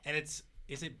And it's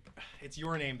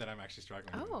your name that I'm actually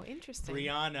struggling with. Oh, interesting.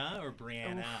 Brianna or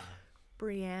Brianna?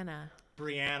 Brianna.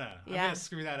 Brianna. Yeah. I'm going to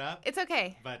screw that up. It's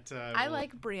okay. But I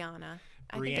like Brianna.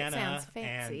 I think it sounds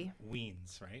fancy. And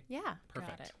Wiens, right? Yeah.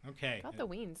 Perfect. Got it. Okay. Got the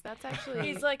Wiens. That's actually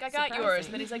He's like, I got surprising. yours.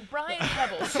 And then he's like, Brynn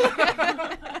Peebles.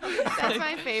 That's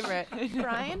my favorite.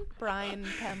 Brynn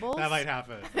Peebles. That might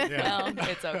happen. Yeah. Well,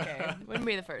 it's okay. Wouldn't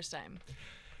be the first time.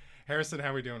 Harrison,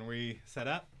 how are we doing? We set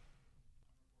up?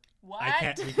 What?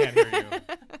 We can't hear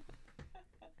you.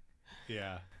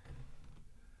 Yeah.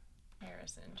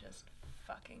 Harrison just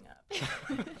fucking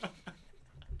up.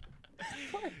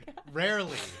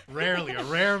 Rarely, a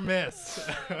rare miss.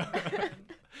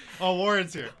 Oh,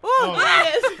 Warren's here. Oh,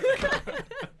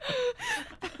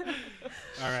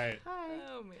 All right. Hi.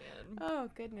 Oh, man. Oh,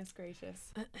 goodness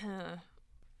gracious.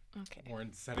 Okay.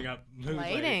 Warren's setting up mood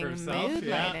lighting Lighting. for himself. Mood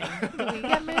yeah. lighting. Can we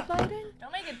get mood lighting?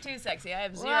 Don't make it too sexy. I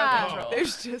have zero Wow. control.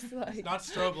 There's just like. Not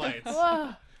strobe lights.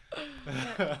 Whoa.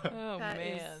 Oh, That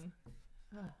man.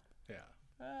 Yeah.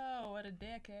 Oh, what a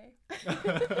dick, eh?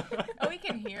 Oh, he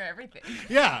can hear everything.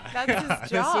 Yeah. That's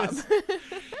his job.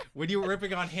 When you were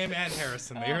ripping on him and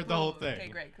Harrison, they heard the whole thing. Okay,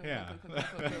 great. Cool, Yeah. cool.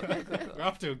 We're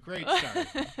off to a great start.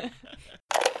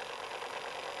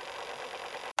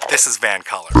 This is Van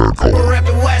Color. We're at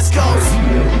the West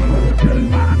Coast.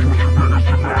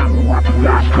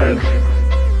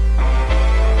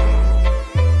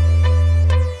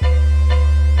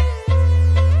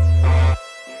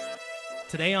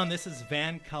 Today on This is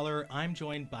Van Color, I'm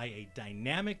joined by a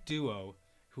dynamic duo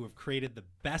who have created the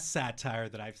best satire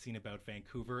that I've seen about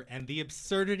Vancouver and the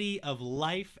absurdity of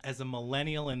life as a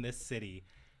millennial in this city.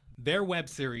 Their web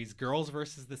series, Girls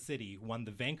vs. the City, won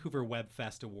the Vancouver Web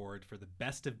Fest Award for the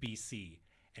Best of BC,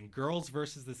 and Girls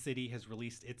vs. the City has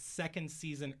released its second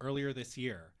season earlier this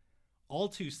year. All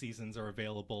 2 seasons are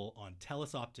available on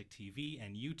Telus Optik TV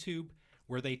and YouTube,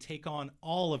 where they take on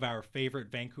all of our favorite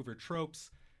Vancouver tropes,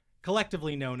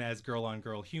 collectively known as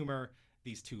girl-on-girl humor.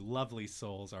 These 2 lovely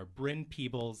souls are Brynn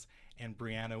Peebles and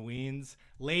Brianna Wiens.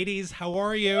 Ladies, how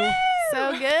are you?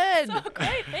 So good. So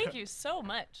great. Thank you so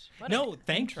much. What No, an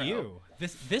thank intro. you.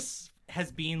 This has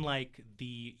been like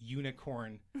the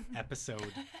unicorn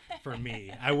episode for me.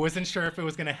 I wasn't sure if it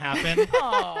was going to happen.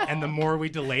 Aw. And the more we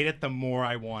delayed it, the more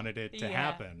I wanted it to Yeah.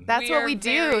 happen. That's We what are we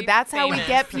do. very That's how we famous,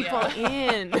 get people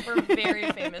yeah. in. We're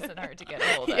very famous and hard to get a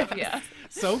hold of. Yes. Yeah.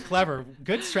 So clever.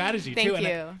 Good strategy, too. Thank And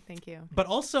you. Thank you. but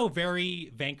also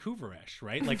very Vancouverish,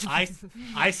 right? Like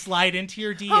I slide into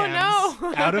your DMs Oh,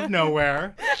 no. out of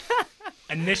nowhere.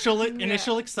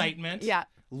 Initial excitement. Yeah.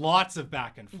 Lots of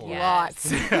back and forth. Yes.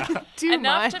 Lots. Too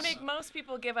Enough much. to make most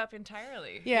people give up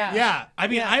entirely. Yeah. Yeah. I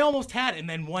mean, Yeah. I almost had, and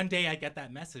then one day I get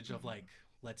that message of like,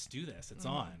 let's do this. It's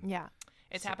on. Yeah.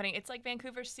 It's happening. It's like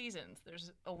Vancouver seasons.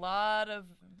 There's a lot of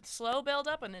slow build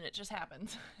up and then it just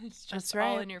happens. It's just That's right.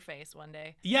 all in your face one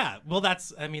day. Yeah. Well,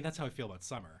 that's how I feel about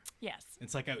summer. Yes.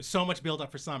 It's like so much build up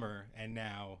for summer, and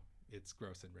now it's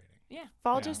gross and raining. Yeah.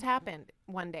 Fall Yeah. just happened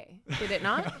one day. Did it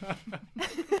not?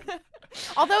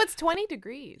 Although it's 20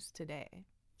 degrees today.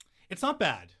 It's not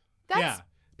bad. That's- yeah.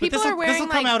 people but are wearing, this'll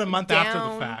come like, out a month after the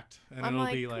down. fact, and I'm it'll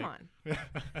like, be come like. on.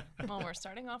 Well, we're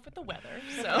starting off with the weather,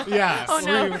 so. Yeah. Oh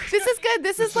no, we- this is good.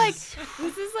 This is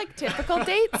like typical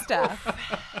date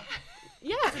stuff.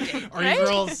 Yeah. Are right?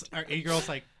 you girls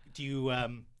like? Do you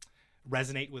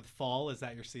resonate with fall? Is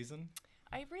that your season?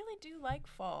 I really do like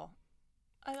fall.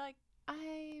 I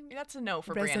That's a no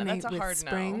for resonate Brianna. That's a with hard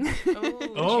spring. no.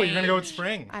 Oh, you're gonna go with change.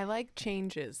 spring. I like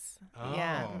changes. Oh.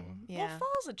 Yeah. Well, Yeah.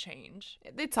 fall's a change.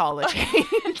 It's all a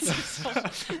change.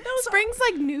 Spring's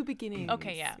like new beginnings.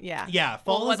 Okay, yeah. Yeah. Yeah,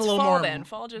 fall Well, is a what's little fall more then?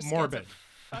 Fall just morbid. Gets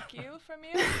a fuck you from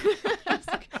you.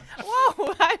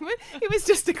 Whoa! It was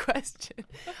just a question.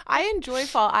 I enjoy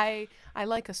fall. I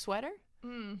like a sweater.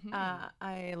 Mhm.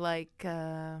 I like.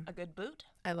 A good boot.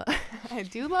 I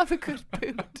do love a good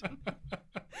boot.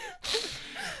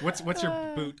 What's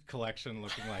your boot collection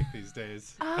looking like these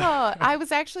days? Oh, I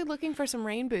was actually looking for some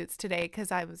rain boots today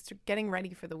because I was getting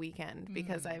ready for the weekend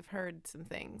because I've heard some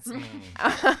things.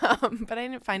 But I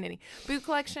didn't find any. Boot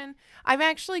collection, I'm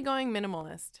actually going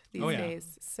minimalist these Oh, yeah.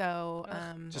 days. So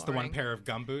Just the one Boring. pair of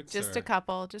gum boots? just or? a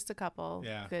couple.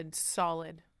 Yeah. Good,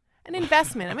 solid. An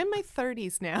investment. I'm in my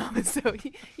 30s now, so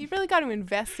you really got to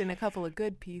invest in a couple of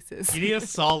good pieces. You need a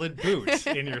solid boot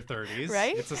in your 30s.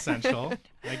 Right? It's essential.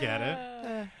 I get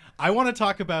it. I want to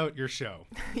talk about your show.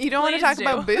 You don't want to Please talk do.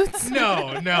 about boots?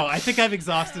 No. I think I've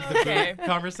exhausted the Okay. boot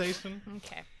conversation.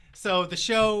 Okay. So the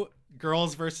show,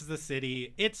 Girls vs. the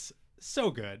City, it's so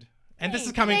good. And this is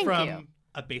Thank coming you. from Thank you.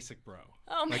 a basic bro.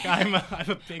 Oh, Like man. I'm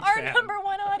a big Our fan. number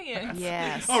one audience.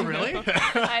 Yes. Oh, really?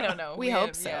 I don't know. We hope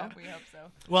have- so. Yeah, we hope so.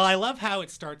 Well, I love how it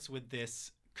starts with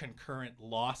this concurrent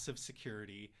loss of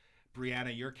security.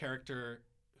 Brianna, your character,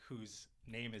 whose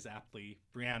name is aptly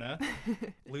Brianna,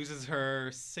 loses her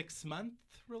 6-month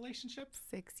relationship?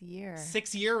 6-year.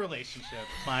 6-year relationship.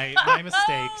 My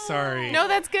mistake. Sorry. No,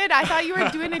 that's good. I thought you were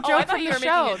doing a joke from the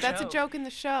show. That's a joke. joke in the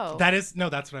show. That's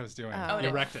what I was doing. Oh. You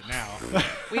wrecked it now.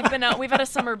 We've had a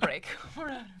summer break.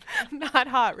 Not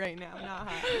hot right now. Not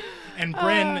hot. And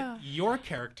Brynn, your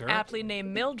character, Aptly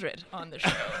named Mildred on the show.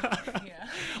 Yeah.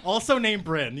 also named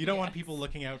Brynn. You don't want people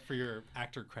looking out for your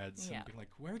actor creds Yeah. and being like,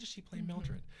 where does she play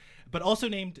Mildred? But also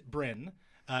named Brynn.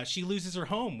 She loses her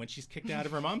home when she's kicked out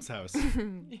of her mom's house.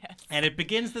 Yes. And it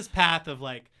begins this path of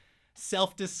like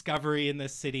self-discovery in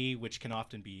this city, which can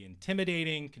often be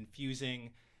intimidating,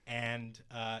 confusing, and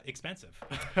expensive.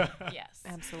 Yes.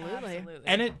 Absolutely.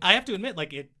 And I have to admit,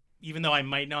 like even though I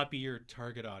might not be your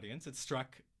target audience, it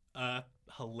struck a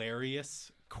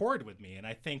hilarious chord with me. And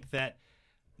I think that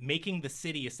making the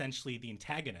city essentially the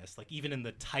antagonist, like even in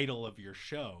the title of your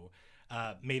show,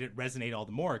 made it resonate all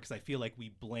the more, because I feel like we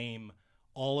blame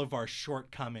all of our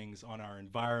shortcomings on our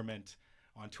environment,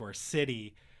 onto our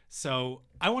city. So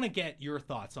I want to get your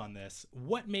thoughts on this.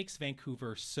 What makes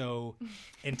Vancouver so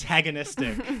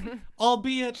antagonistic,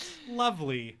 albeit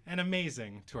lovely and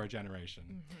amazing to our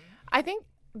generation? I think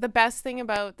the best thing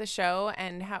about the show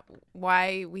and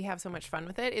why we have so much fun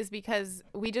with it is because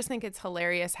we just think it's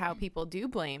hilarious how people do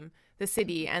blame the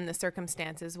city and the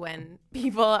circumstances when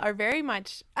people are very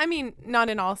much, I mean, not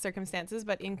in all circumstances,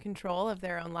 but in control of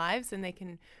their own lives, and they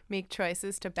can make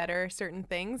choices to better certain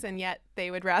things, and yet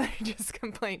they would rather just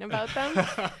complain about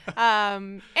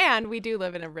them. And we do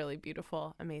live in a really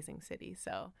beautiful, amazing city.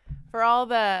 So for all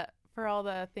the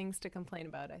things to complain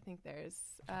about, I think there's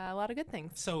a lot of good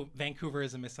things. So Vancouver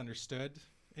is a misunderstood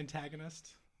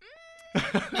antagonist?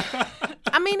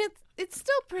 I mean, it's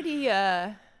still pretty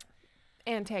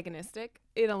antagonistic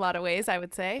in a lot of ways, I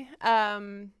would say. I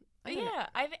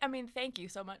mean, thank you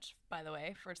so much, by the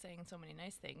way, for saying so many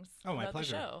nice things Oh, my about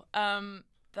pleasure. the show.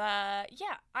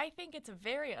 I think it's a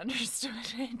very understood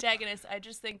antagonist. I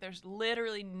just think there's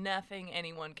literally nothing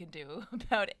anyone can do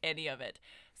about any of it.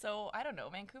 So I don't know.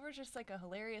 Vancouver's just like a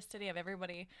hilarious city of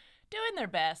everybody doing their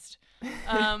best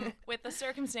with the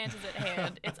circumstances at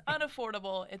hand. It's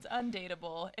unaffordable. It's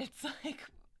undateable. It's like,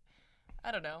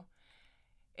 I don't know.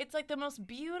 It's like the most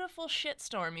beautiful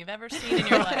shitstorm you've ever seen in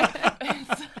your life.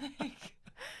 It's like...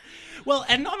 Well,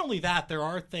 and not only that, there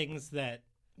are things that,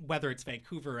 whether it's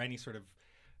Vancouver or any sort of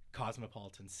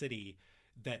cosmopolitan city,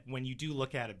 that when you do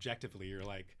look at objectively, you're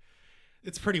like,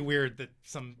 it's pretty weird that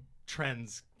some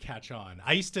trends catch on.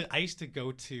 I used to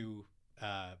go to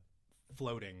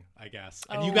floating, I guess,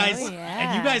 and you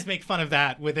guys make fun of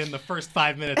that within the first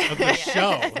 5 minutes of the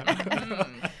show.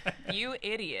 You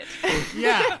idiot.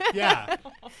 Yeah.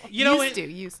 You know,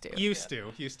 used to.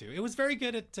 It was very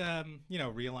good at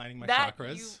realigning my That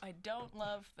chakras. I don't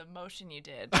love the motion you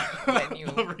did when you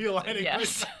Realigning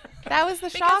yes. That was the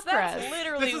Because chakras. that's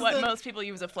literally what the- most people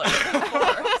use a float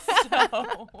for.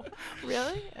 So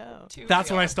Really? Oh.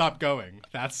 That's when I stopped going.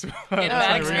 That's when You had a I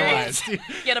bad experience?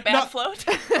 realized. You had a bad float?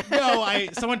 No,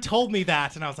 someone told me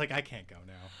that, and I was like, I can't go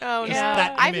now. Oh, Just no.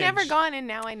 that I've image. never gone, and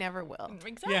now I never will.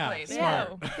 Exactly. Yeah,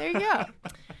 So, smart. There you go.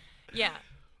 yeah.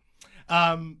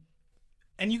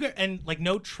 And like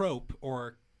no trope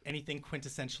or anything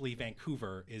quintessentially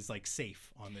Vancouver is like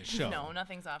safe on this show. No,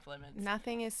 nothing's off limits.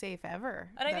 Nothing is safe ever.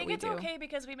 And I that think we it's do. okay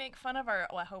because we make fun of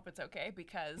I hope it's okay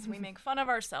because we make fun of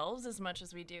ourselves as much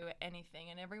as we do anything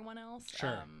and everyone else.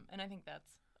 Sure. And I think that's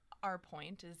our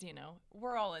point is,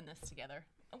 we're all in this together.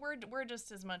 We're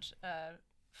just as much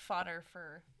fodder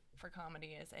for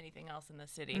comedy as anything else in the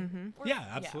city. Yeah,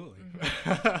 absolutely.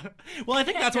 Well, I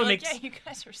think that's what makes. Yeah, you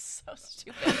guys are so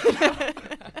stupid.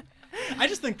 I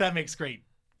just think that makes great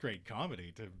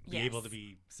comedy to be Yes. able to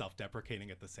be self-deprecating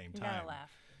at the same You time. gotta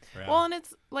laugh. Yeah. Well, and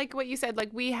it's like what you said, like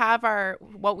we have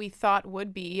what we thought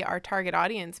would be our target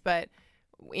audience, but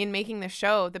in making the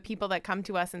show, the people that come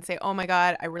to us and say, oh my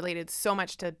God, I related so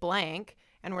much to blank,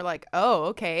 and we're like, oh,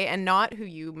 okay, and not who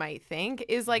you might think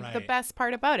is like the Right. best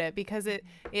part about it, because it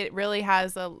really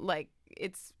has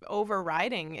it's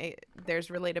overriding. There's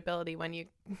relatability when you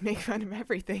make fun of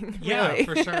everything. Yeah, really.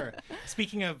 for sure.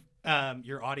 Speaking of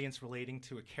your audience relating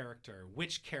to a character,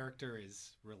 which character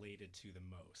is related to the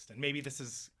most? And maybe this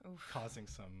is causing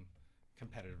some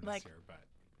competitiveness Like- here, but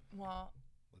Well,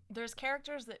 there's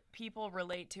characters that people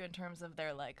relate to in terms of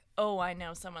their like, oh, I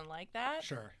know someone like that,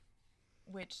 sure.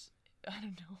 which I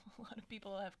don't know. A lot of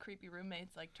people have creepy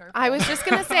roommates like Turple. I was just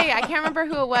going to say, I can't remember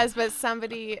who it was, but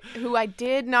somebody who I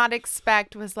did not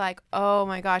expect was like, oh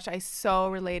my gosh, I so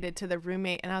related to the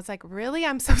roommate. And I was like, really?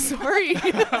 I'm so sorry.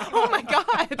 Oh my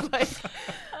God. Like,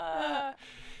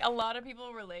 a lot of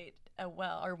people relate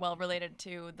are well related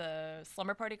to the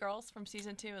Slumber Party Girls from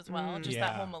season 2 as well. Just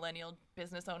that whole millennial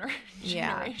business owner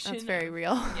generation. That's very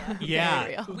real. Yeah.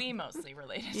 Very real. We mostly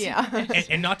related. Yeah. To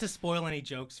it. And not to spoil any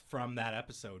jokes from that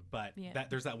episode, but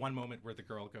there's that one moment where the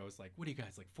girl goes like, "What are you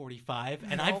guys, like 45?"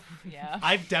 And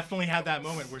I've definitely had that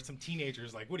moment where some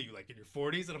teenagers like, "What are you, like in your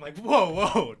 40s?" And I'm like,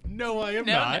 "Whoa, no, I am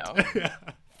not." No.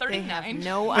 39. They have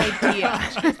no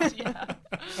idea.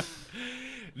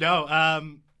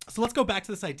 No. So let's go back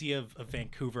to this idea of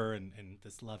Vancouver and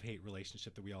this love-hate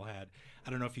relationship that we all had. I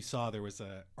don't know if you saw, there was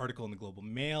an article in the Global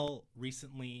Mail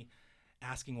recently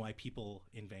asking why people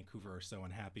in Vancouver are so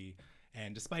unhappy.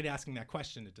 And despite asking that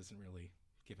question, it doesn't really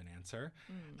give an answer.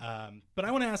 But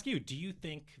I want to ask you, do you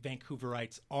think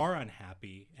Vancouverites are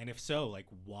unhappy? And if so, like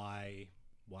why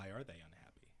are they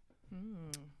unhappy?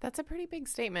 That's a pretty big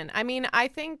statement. I mean, I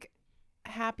think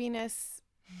happiness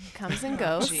comes and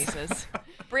goes. Jesus.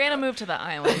 Brianna moved to the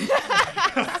island.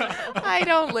 I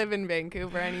don't live in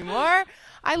Vancouver anymore.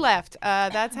 I left.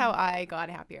 That's how I got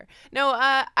happier. No,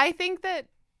 I think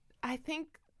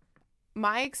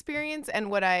my experience and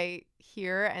what I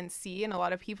hear and see in a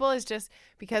lot of people is just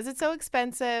because it's so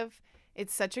expensive,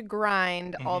 it's such a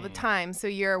grind all the time. So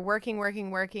you're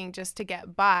working just to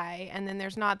get by. And then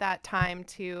there's not that time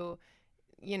to,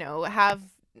 have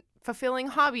fulfilling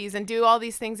hobbies and do all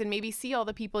these things and maybe see all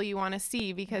the people you want to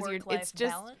see because it's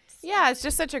just balance. it's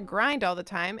just such a grind all the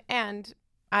time. And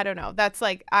I don't know, that's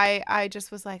like I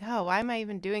just was like, oh, why am I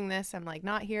even doing this? I'm like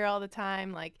not here all the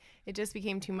time. Like it just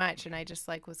became too much and I just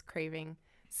like was craving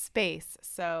space.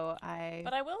 So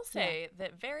But I will say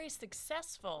that very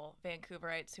successful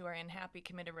Vancouverites who are in happy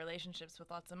committed relationships with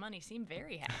lots of money seem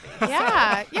very happy.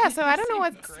 So I don't know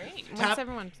what's great. What's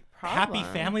everyone's problem?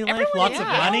 Happy family life, Everyone lots in of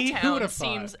money. Who Downtown would have thought?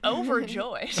 seems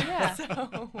overjoyed. Yeah.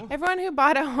 Everyone who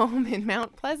bought a home in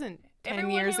Mount Pleasant 10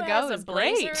 Everyone years who ago has is a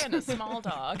blazer great. and a small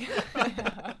dog.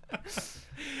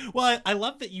 Well, I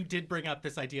love that you did bring up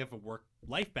this idea of a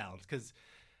work-life balance because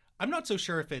I'm not so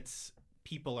sure if it's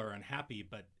people are unhappy,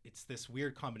 but it's this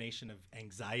weird combination of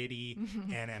anxiety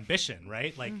and ambition,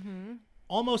 right? Like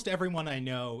almost everyone I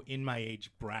know in my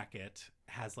age bracket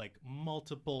has like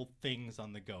multiple things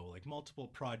on the go, like multiple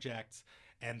projects,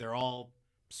 and they're all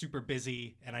super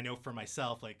busy. And I know for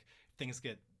myself, like things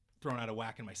get thrown out of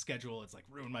whack in my schedule. It's like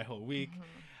ruined my whole week.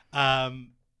 Are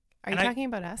you talking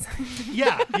about us?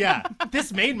 Yeah.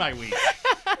 This made my week.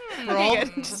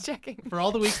 Just checking. For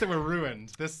all the weeks that were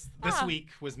ruined, this week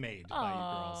was made by you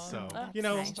girls. So,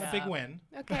 nice. a big win.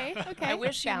 Okay. I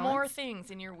wish you more Balance. things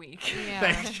in your week.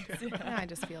 Yeah. Thank you. I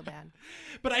just feel bad.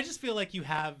 But I just feel like you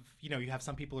have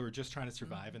some people who are just trying to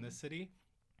survive in this city,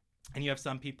 and you have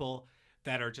some people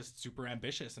that are just super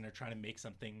ambitious and are trying to make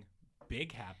something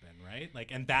big happen, right?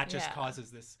 Like, and that just causes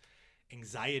this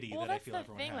anxiety that I feel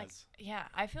everyone has. Like,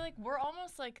 I feel like we're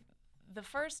almost like the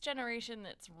first generation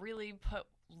that's really put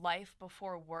life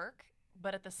before work,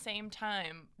 but at the same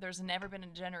time there's never been a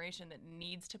generation that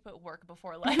needs to put work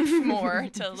before life more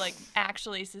to like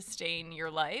actually sustain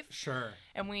your life. Sure.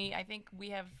 And I think we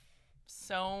have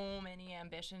so many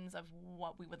ambitions of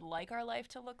what we would like our life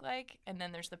to look like, and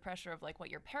then there's the pressure of like what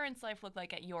your parents' life looked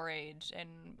like at your age and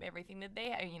everything that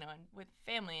they and with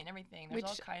family and everything. There's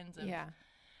all kinds of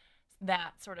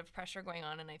that sort of pressure going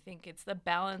on, and I think it's the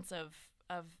balance of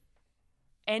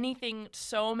anything.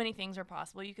 So many things are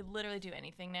possible. You could literally do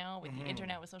anything now with the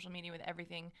internet, with social media, with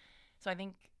everything. So I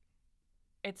think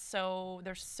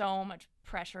there's so much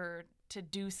pressure to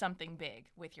do something big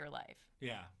with your life.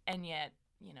 Yeah. And yet,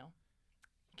 you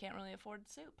can't really afford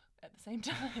soup at the same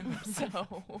time.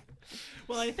 So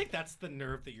well, I think that's the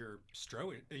nerve that your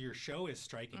show is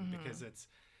striking, because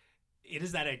it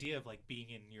is that idea of like being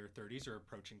in your 30s or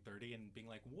approaching 30 and being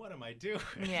like, what am I doing?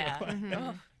 Yeah.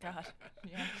 Oh God.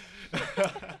 Yeah.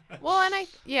 Well, and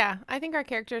I think our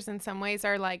characters in some ways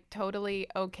are like totally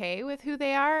okay with who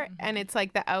they are, and it's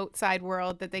like the outside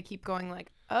world that they keep going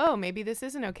like, oh, maybe this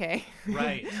isn't okay.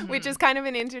 Right. Which is kind of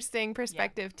an interesting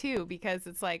perspective too, because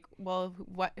it's like, well,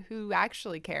 who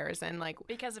actually cares? And like,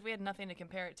 because if we had nothing to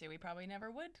compare it to, we probably never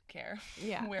would care.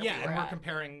 Yeah. Where yeah, we and were we're at.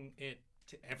 comparing it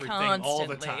to everything Constantly. all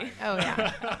the time. Oh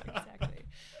yeah. Exactly.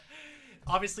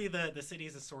 Obviously, the city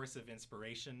is a source of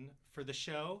inspiration for the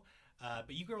show,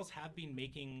 but you girls have been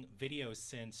making videos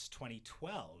since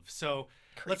 2012. So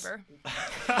Creeper.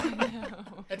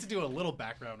 had to do a little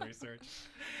background research.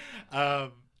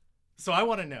 So I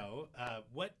want to know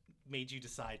what made you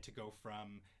decide to go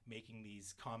from making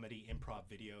these comedy improv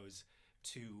videos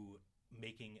to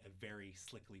making a very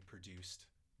slickly produced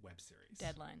web series?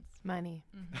 Deadlines. Money.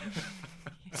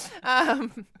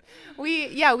 Mm-hmm.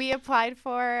 We applied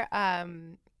for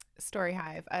Story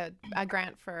Hive, a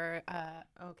grant for,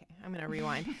 okay, I'm going to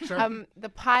rewind. Sure. The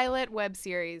pilot web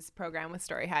series program with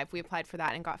Story Hive, we applied for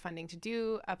that and got funding to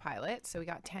do a pilot. So we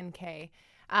got $10K.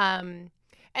 And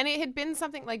it had been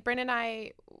something like Brynn and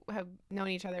I have known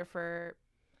each other for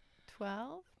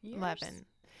 12, Years? 11.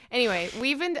 Anyway,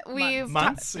 we've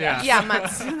Months? Yeah. Yeah,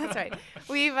 months. That's right.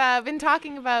 We've been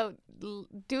talking about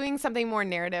doing something more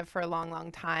narrative for a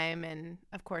long time. And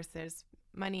of course, there's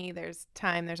money, there's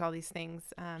time, there's all these things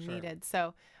needed.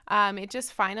 So it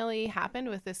just finally happened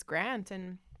with this grant,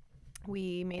 and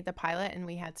we made the pilot, and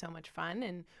we had so much fun,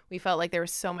 and we felt like there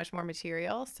was so much more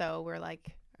material. So we're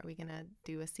like, are we gonna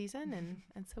do a season?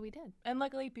 And so we did. And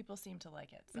luckily, people seem to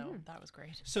like it, so that was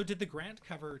great. So did the grant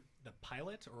cover the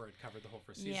pilot, or it covered the whole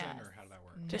first season, Yes. or how did that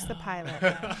work? Just the pilot.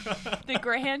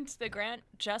 The grant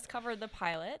just covered the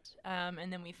pilot,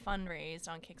 and then we fundraised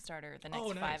on Kickstarter the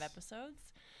next 5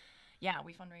 episodes. Yeah,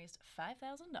 we fundraised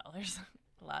 $5,000.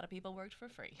 A lot of people worked for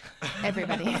free.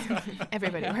 Everybody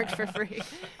worked for free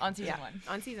on season 1.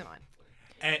 On season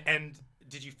 1. And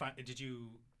did you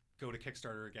go to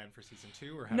Kickstarter again for season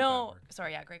 2, or how did that work?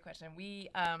 Sorry, yeah, great question.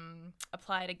 We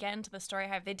applied again to the Story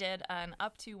Hive. They did an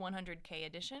up to 100K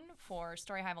edition for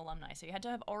Story Hive alumni, so you had to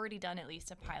have already done at least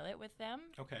a pilot with them.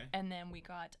 Okay. And then we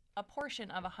got a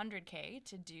portion of 100K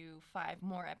to do 5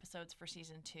 more episodes for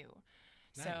season 2.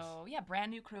 Nice. So yeah, brand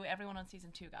new crew. Everyone on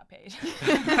season 2 got paid.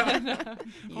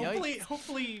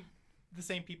 Hopefully, the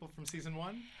same people from season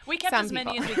 1. We kept Some as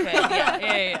many people. as we could.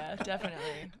 Yeah,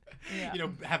 definitely. Yeah.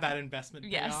 Have that investment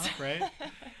pay Yes. off, right?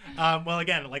 Well,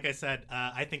 again, like I said,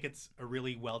 I think it's a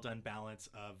really well done balance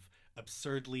of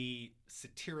absurdly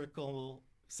satirical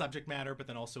subject matter, but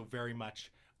then also very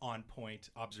much on point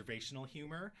observational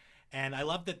humor. And I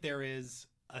love that there is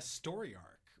a story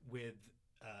arc with,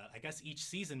 I guess, each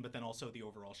season, but then also the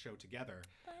overall show together.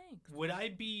 Thanks. Would I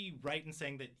be right in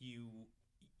saying that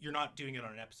you're not doing it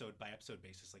on an episode by episode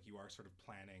basis, like you are sort of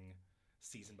planning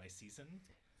season by season?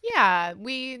 Yeah,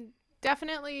 we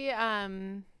definitely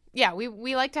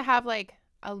we like to have like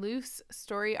a loose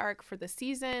story arc for the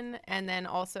season, and then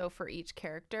also for each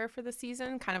character for the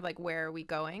season, kind of like where are we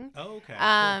going. Oh, okay.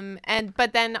 Cool.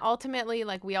 But then ultimately,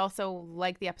 like, we also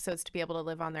like the episodes to be able to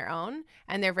live on their own,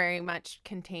 and they're very much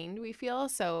contained, we feel.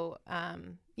 So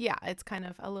it's kind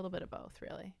of a little bit of both,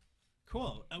 really.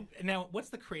 Cool. Now, what's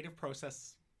the creative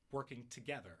process working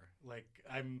together? Like,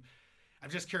 I'm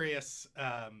just curious.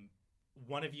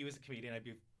 One of you is a comedian.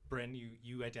 Brynn,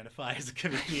 you identify as a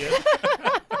comedian.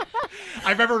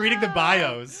 I remember reading the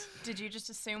bios. Did you just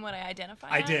assume what I identify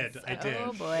I as? did.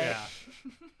 Oh, boy. Yeah.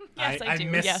 Yes, I do.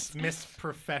 Yes.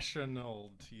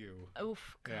 Misprofessionaled you.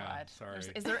 Oof, God. Yeah, sorry.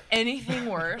 Is there anything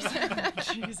worse?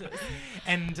 Jesus.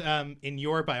 And in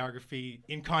your biography,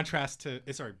 in contrast to,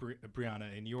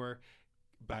 Brianna, in your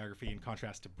biography, in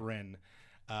contrast to Brynn,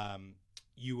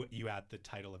 you add the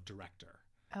title of director.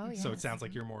 Oh, yeah. So it sounds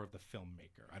like you're more of the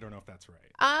filmmaker. I don't know if that's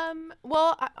right.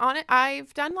 Well,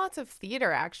 I've done lots of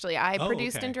theater, actually. I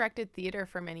produced okay. and directed theater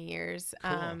for many years,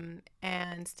 Cool.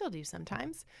 and still do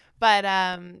sometimes. But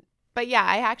yeah,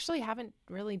 I actually haven't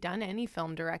really done any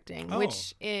film directing,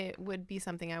 which it would be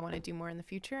something I want to do more in the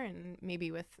future, and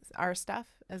maybe with our stuff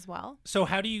as well. So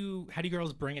how do you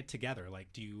girls bring it together?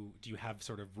 Like, do you have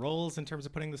sort of roles in terms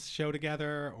of putting this show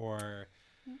together, or?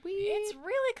 It's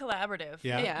really collaborative.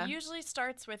 Yeah. It usually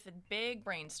starts with a big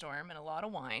brainstorm and a lot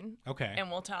of wine. Okay.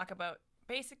 And we'll talk about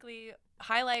basically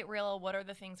highlight reel, what are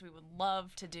the things we would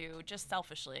love to do just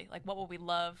selfishly? Like, what would we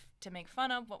love to make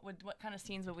fun of? What kind of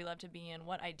scenes would we love to be in?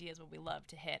 What ideas would we love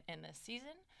to hit in this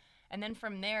season? And then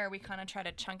from there, we kind of try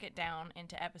to chunk it down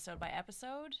into episode by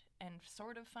episode and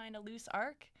sort of find a loose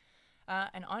arc.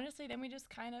 And honestly, then we just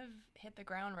kind of hit the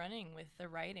ground running with the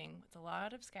writing. It's a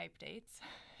lot of Skype dates.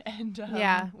 And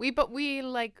we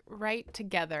like write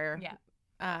together.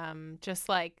 Yeah. Just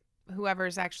like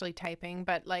whoever's actually typing,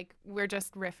 but like we're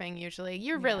just riffing usually.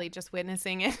 You're really just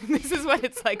witnessing it. This is what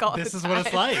it's like all the time. This is what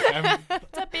it's like.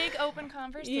 It's a big open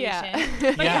conversation. Yeah.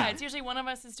 But yeah, it's usually one of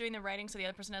us is doing the writing so the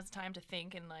other person has time to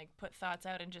think and like put thoughts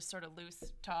out and just sort of loose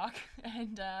talk.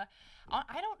 And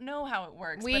I don't know how it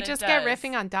works. We but just it get does.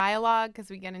 riffing on dialogue because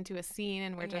we get into a scene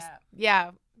and we're just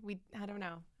I don't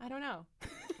know.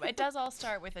 It does all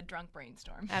start with a drunk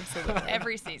brainstorm. Absolutely.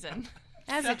 Every season.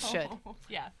 As it should.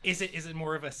 Yeah. Is it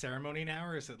more of a ceremony now,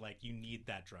 or is it like you need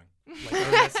that drunk, like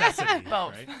a necessity?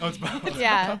 Both. Right? Oh, it's both.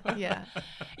 Yeah.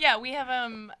 Yeah, we have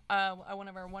one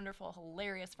of our wonderful,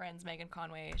 hilarious friends, Megan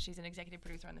Conway. She's an executive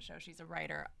producer on the show. She's a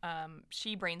writer.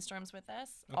 She brainstorms with us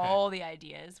all the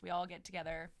ideas. We all get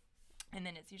together, and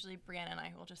then it's usually Brianna and I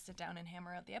who will just sit down and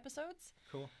hammer out the episodes.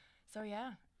 Cool. So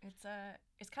yeah,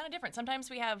 is kind of different. Sometimes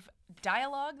we have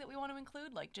dialogue that we want to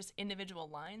include, like just individual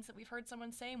lines that we've heard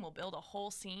someone say, and we'll build a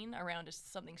whole scene around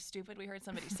just something stupid we heard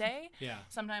somebody say. Yeah.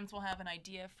 Sometimes we'll have an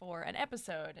idea for an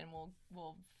episode, and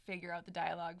we'll figure out the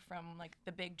dialogue from like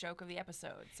the big joke of the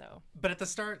episode. So, but at the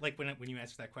start, like when you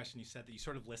answered that question, you said that you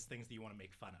sort of list things that you want to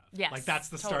make fun of. Yes, like that's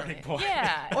the totally. starting point.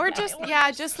 Yeah, Or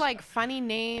just like funny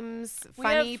names, We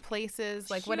funny have places,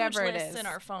 like huge whatever it lists is. in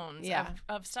our phones Yeah.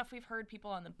 of stuff we've heard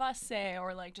people on the bus say,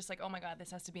 or like just like, oh my god,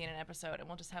 this has to be in an episode, and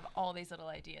we'll just have all these little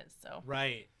ideas. So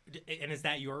Right. And is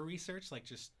that your research, like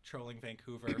just trolling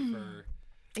Vancouver for?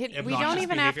 We don't obnoxious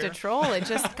even have to behavior? troll. It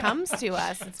just comes to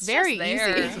us. It's very just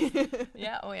there. easy.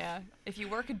 yeah, oh yeah. If you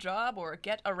work a job or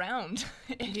get around,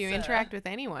 Do you interact with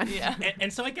anyone? Yeah.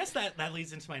 And so I guess that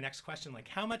leads into my next question. Like,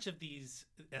 how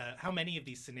many of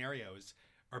these scenarios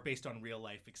are based on real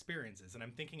life experiences? And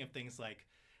I'm thinking of things like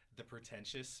the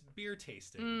pretentious beer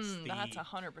tastings. That's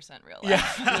 100% real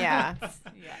life. Yeah.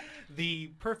 Yeah. The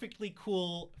perfectly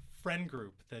cool friend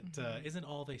group that isn't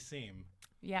all they seem.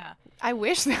 Yeah. I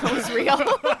wish that was real.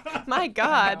 My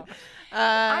God.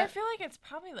 I feel like it's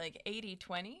probably like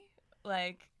 80-20.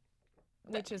 Like,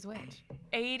 Which is which?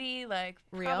 80, like,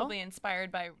 Real? probably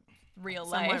inspired by real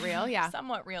life. Somewhat real, yeah.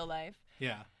 Somewhat real life.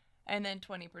 Yeah. And then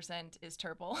 20% is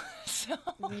Turple. So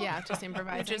Yeah, just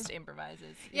improvising. It just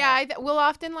improvises. Yeah, we'll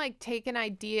often like take an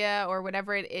idea or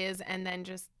whatever it is and then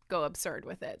just go absurd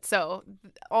with it. So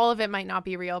all of it might not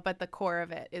be real, but the core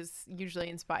of it is usually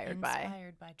inspired by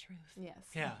truth. Yes.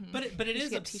 Yeah, but it should is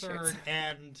get absurd, t-shirts.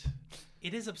 and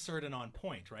it is absurd and on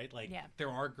point, right? Like Yeah. there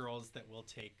are girls that will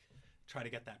try to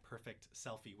get that perfect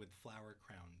selfie with flower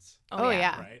crowns. Oh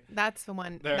yeah. Right? That's the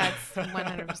one. There- That's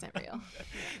 100% real.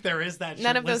 There is that.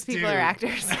 None of those shirtless people are dude.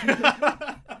 actors.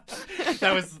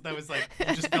 that was like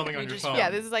just filming on your phone. Yeah,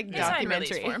 this is like Sign release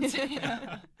documentary. forms.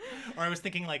 Yeah. Or I was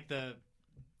thinking like the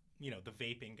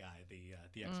vaping guy,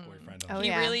 the ex-boyfriend. Oh, on He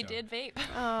the yeah. really show. did vape.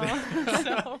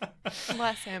 Oh, So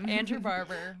bless him. Andrew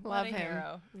Barber, Love what a him.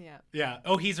 hero. Yeah. Yeah.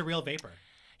 Oh, he's a real vapor.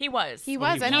 He was. He Oh,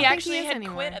 was. he I don't was. He think actually he is had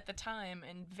anymore. quit at the time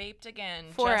and vaped again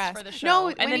For just us. for the show. No,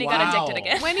 and when then he he- got Wow. addicted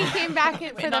again. When he came back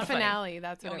in Wait, for the not funny. finale,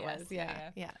 that's what Oh, it yes. was. Yeah.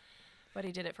 Yeah. But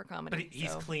he did it for comedy. But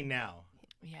he's so. clean now.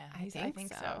 Yeah, I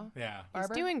think so. Yeah.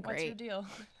 Barber, doing What's your great. deal?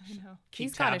 I know. Keep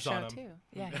He's got a tabs on show him. too.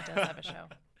 Yeah, he does have a show.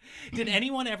 Did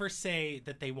anyone ever say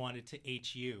that they wanted to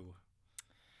H you?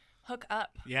 Hook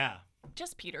up. Yeah.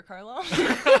 Just Peter Carlo.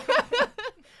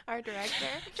 Our director.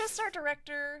 Just our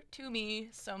director to me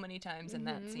so many times in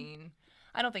that scene.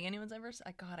 I don't think anyone's ever.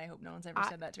 God, I hope no one's ever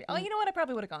said that to me. Oh, you know what? I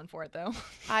probably would have gone for it though.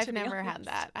 I've to be never had honest.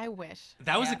 that. I wish.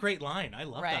 That was Yeah. a great line. I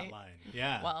love that Right. line.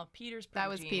 Yeah. Well, Peter's That pretty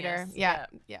was Peter. genius. Yeah.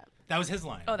 Yeah. That was his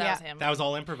line. Oh, that Yeah. was him. That was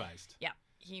all improvised. Yeah,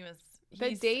 he was. The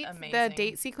He's date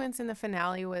amazing. sequence in the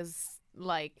finale was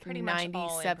like Pretty much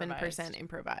all 97%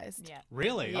 improvised. Yeah.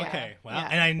 Really? Yeah. Okay. Wow. Yeah.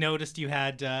 And I noticed you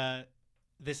had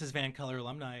This Is Van Color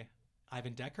alumni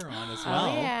Ivan Decker on as well.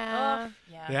 Oh yeah. Oh,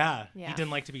 yeah. Yeah. Yeah. He didn't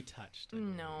like to be touched.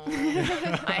 No,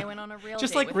 I went on a real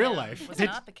Just date like with real him. life. Was Did-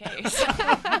 not the case.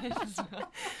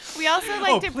 We also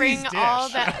like Oh, to please bring all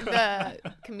dish.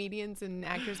 the comedians and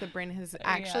actors that Brynn has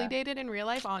actually Yeah. dated in real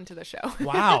life onto the show.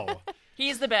 Wow.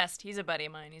 He's the best. He's a buddy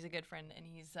of mine. He's a good friend, and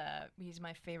he's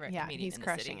my favorite Yeah, comedian he's in the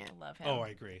crushing city. it. I love him. Oh, I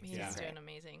agree. He's Yeah. doing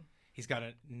amazing. He's got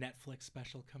a Netflix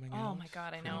special coming out. Oh my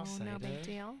God, I Pretty know. Oh, no big excited.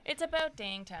 deal. It's about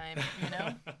dang time, you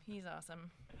know. He's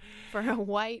awesome. For a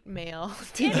white male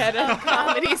to get a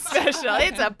comedy special,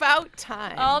 it's about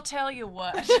time. I'll tell you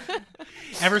what.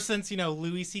 Ever since,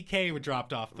 Louis C.K.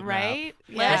 dropped off the right?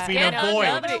 map. Let's been get a void.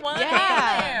 another one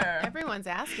Yeah. in there. Everyone's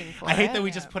asking for I it. hate that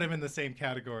we just put him in the same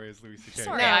category as Louis C.K.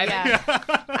 Sorry, No, Ivan.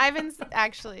 yeah. Ivan's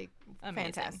actually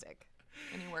Amazing. fantastic.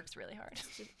 And he works really hard.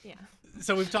 Yeah.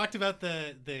 So we've talked about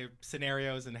the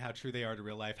scenarios and how true they are to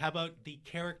real life. How about the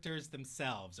characters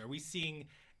themselves? Are we seeing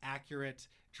accurate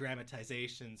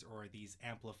dramatizations or these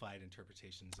amplified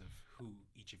interpretations of who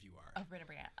each of you are? Oh,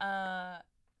 Brianna.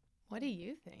 What do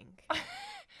you think?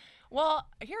 Well,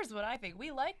 here's what I think.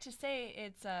 We like to say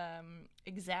it's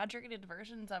exaggerated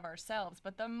versions of ourselves,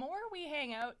 but the more we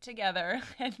hang out together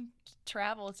and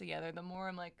travel together, the more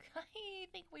I'm like, I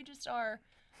think we just are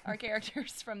our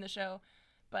characters from the show.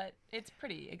 But it's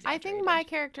pretty exaggerated. I think my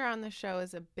character on the show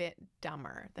is a bit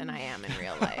dumber than I am in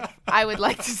real life. I would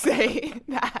like to say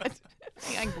that. I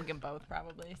think we can both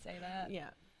probably say that.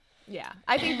 Yeah. Yeah.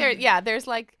 I think there's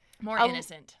like More A-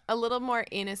 innocent. a little more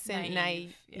innocent, Naive,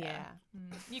 naive. yeah. Yeah.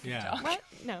 You can Yeah. talk. What?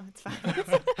 No, it's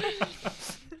fine.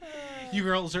 You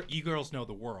girls know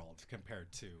the world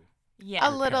compared to Yeah.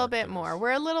 A little bit characters. more.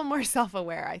 We're a little more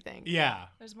self-aware, I think. Yeah.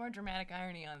 There's more dramatic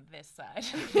irony on this side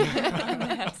than on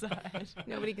that side.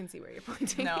 Nobody can see where you're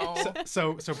pointing. No.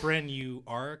 So Brynn, you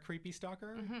are a creepy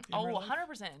stalker? in Oh, real life?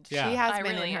 100%. Yeah. She has I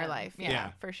been really in her am. life. Yeah.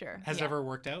 Yeah, for sure. Has it Yeah. ever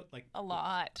worked out? Like A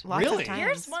lot. Lots Really? of times.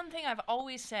 Here's one thing I've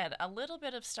always said. A little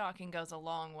bit of stalking goes a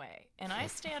long way. And I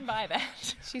stand by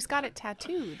that. She's got it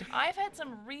tattooed. I've had some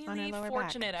her really lower back.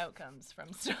 fortunate outcomes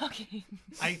from stalking.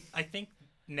 I think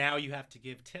now you have to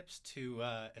give tips to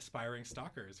aspiring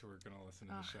stalkers who are going to listen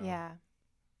to the show. Yeah,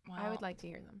 I Well, would like to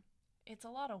hear them. It's a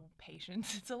lot of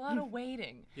patience. It's a lot of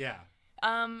waiting. Yeah.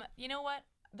 You know what?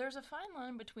 There's a fine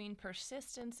line between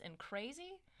persistence and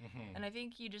crazy. Mhm. And I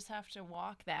think you just have to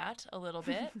walk that a little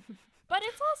bit. But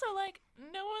it's also like,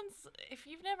 if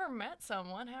you've never met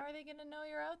someone, how are they going to know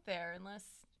you're out there unless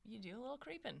you do a little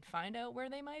creeping, find out where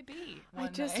they might be I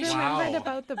one just day. remembered Wow.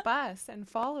 about the bus and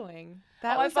following.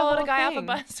 That I was followed the a guy whole off a thing.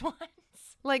 bus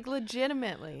once. Like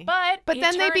legitimately. But But it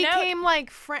then they turned out became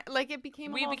like it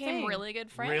became a we whole became thing. really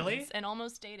good friends Really? and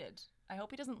almost dated. I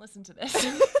hope he doesn't listen to this.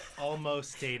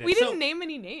 Almost dated. We So- didn't name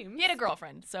any names. He had a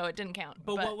girlfriend, so it didn't count.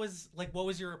 But what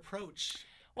was your approach?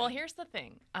 Well, here's the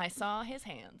thing. I saw his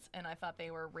hands, and I thought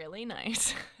they were really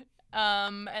nice.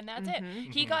 And that's it.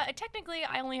 He got technically.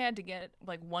 I only had to get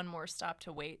like one more stop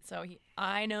to wait. So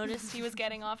I noticed he was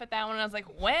getting off at that one, and I was like,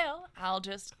 "Well, I'll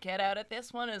just get out at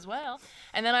this one as well."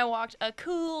 And then I walked a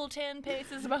cool 10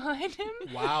 paces behind him.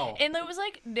 Wow. And it was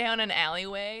like down an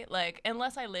alleyway, like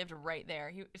unless I lived right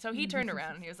there. So he turned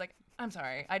around and he was like, "I'm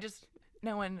sorry,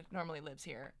 no one normally lives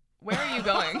here. Where are you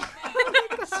going?"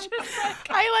 It's just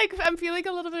like, I'm feeling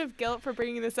a little bit of guilt for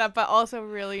bringing this up, but also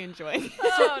really enjoying it.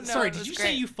 oh, no, Sorry, it did was you great.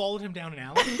 say you followed him down an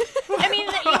alley? I mean,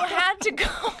 you had to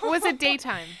go. Was it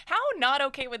daytime? How not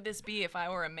okay would this be if I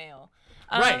were a male?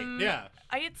 Right, yeah.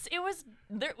 It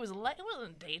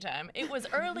wasn't daytime. It was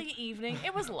early evening.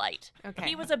 It was light. Okay.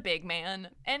 He was a big man,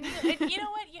 and you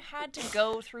know what? You had to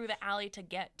go through the alley to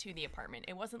get to the apartment.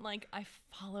 It wasn't like I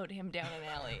followed him down an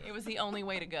alley. It was the only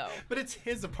way to go. But it's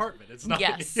his apartment. It's not.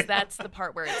 Yes, yeah. that's the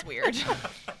part where it's weird.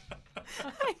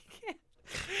 I can't.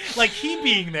 Like he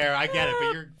being there, I get it,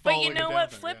 but you're. But following you know him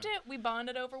what? down Flipped there, it. We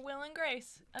bonded over Will and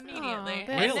Grace immediately,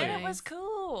 that's and then it nice. was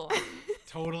cool. Yeah.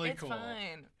 Totally It's cool.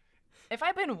 fine. If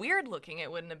I'd been weird looking,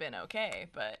 it wouldn't have been okay.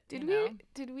 But Did you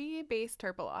know, we base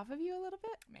Turple off of you a little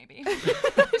bit? maybe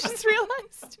I just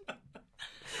realized.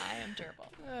 I am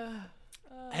terrible.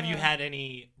 Have you had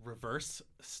any reverse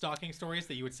stalking stories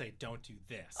that you would say, "Don't do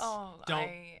this"? Oh, don't.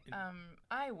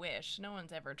 I wish no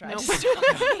one's ever tried Nope. to stalk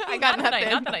me. I got not nothing.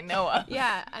 Not that I know of.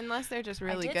 Yeah, unless they're just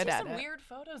really I did good see at some it. weird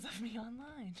photos of me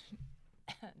online.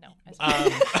 No, it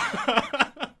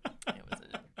was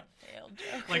a failed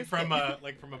joke. like from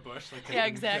a bush. Like Yeah,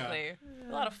 exactly.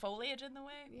 A lot of foliage in the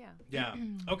way. Yeah. Yeah.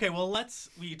 Okay. Well,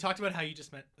 we talked about how you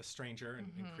just met a stranger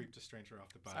and creeped a stranger off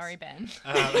the bus. Sorry, Ben.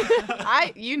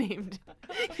 You named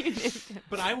it.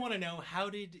 But I want to know, how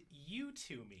did you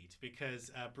two meet?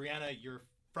 Because Brianna, you're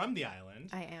from the island.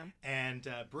 I am. And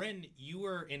Brynn, you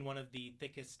were in one of the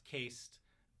thickest cased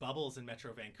bubbles in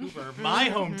Metro Vancouver, my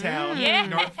hometown, Yeah.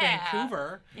 North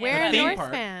Vancouver. Where in theme North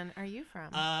park. Van are you from?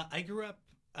 I grew up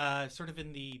sort of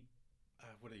in the,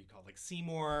 what do you call it? Like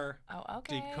Seymour, Oh,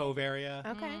 okay. Dig Cove area.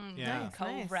 Okay. Yeah. Nice, Cove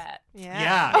nice. rat. Yeah.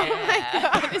 Yeah. Oh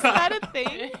my God, is that a thing?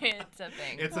 It's a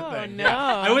thing. It's a Oh, thing. no. Yeah.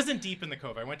 I wasn't deep in the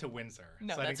Cove. I went to Windsor,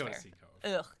 No, so I didn't that's go fair. to Sea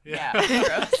Cove. Ugh. Yeah. Yeah.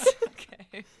 Gross.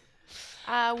 Okay.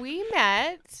 We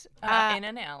met In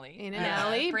an alley. in an Yeah.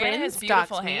 alley. Brianna Brynn has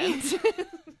beautiful stalked me. hands.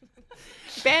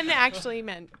 Ben actually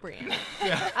meant Brianna.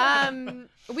 Yeah.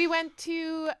 We went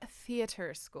to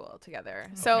theater school together.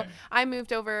 So Okay. I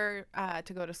moved over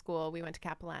to go to school. We went to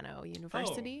Capilano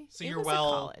University. Oh, so It you're was a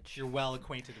well college. you're well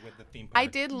acquainted with the theme park. I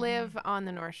did live on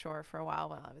the North Shore for a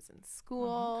while I was in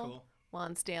school. Cool.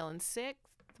 Lonsdale in 6th.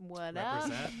 What up?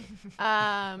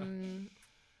 Represent.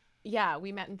 Yeah,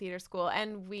 we met in theater school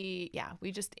and we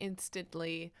just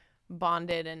instantly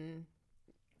bonded and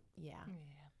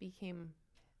became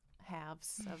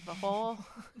halves of the whole.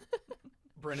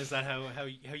 Brynn, is that how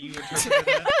you interpreted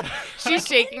that? She's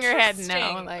shaking her head no,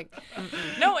 Interesting. like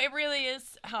No, it really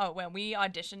is how it went. We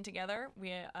auditioned together.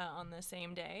 We on the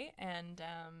same day, and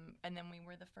then we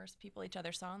were the first people each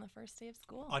other saw on the first day of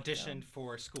school. Auditioned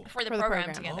for school. for the For the program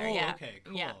program. together. Oh, Yeah. okay,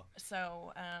 Yeah. cool.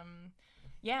 So,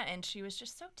 yeah, and she was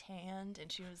just so tanned,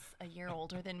 and she was a year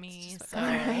older than me. So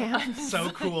I am. So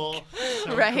cool.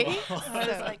 So Right? cool. I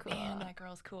was So like, cool. man, that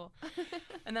girl's cool.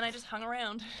 And then I just hung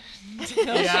around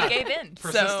until Yeah. she gave in.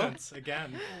 Persistence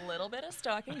again. So a little bit of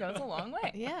stalking goes a long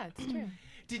way. yeah, it's true.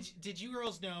 Did you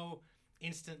girls know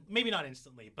maybe not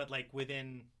instantly, but like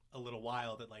within a little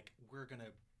while that like we're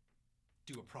gonna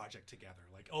do a project together?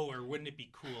 Like, oh, or wouldn't it be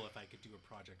cool if I could do a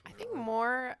project with I her? think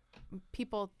more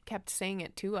people kept saying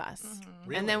it to us.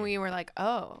 Really? And then we were like,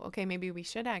 oh, okay, maybe we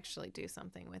should actually do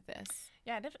something with this.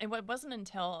 Yeah, it wasn't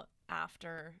until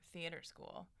after theater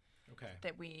school Okay.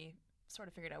 that we sort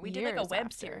of figured out. We did like a Years web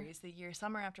after. series the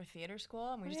summer after theater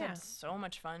school, and we just Yeah. had so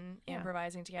much fun Yeah.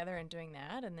 improvising together and doing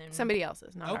that. And then Somebody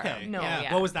else's, not our Okay. own. No, yeah.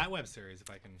 yeah. What was that web series, if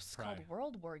I can it's pry? called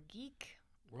World War Geek.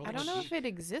 World I of don't know Geek. if it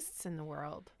exists in the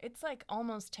world. It's like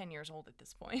almost 10 years old at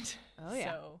this point. Oh,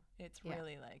 yeah. So it's Yeah.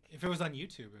 really like If it was on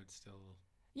YouTube, it would still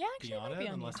yeah, be actually it on might it be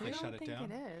on unless YouTube. they I don't shut it think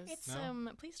down. it is. It's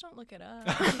No? please don't look it up.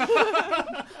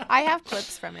 I have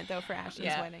clips from it though for Ashley's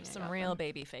yeah, wedding. I some got real them.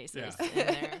 baby faces Yeah. in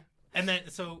there. And then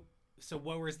so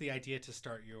what was the idea to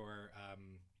start your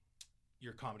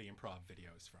comedy improv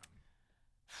videos from?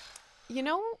 You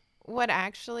know what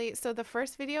actually? So the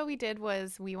first video we did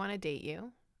was We Want to Date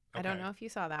You. I don't Okay. know if you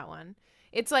saw that one.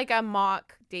 It's like a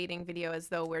mock dating video as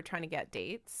though we're trying to get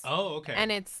dates. Oh, okay.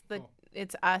 And it's Cool.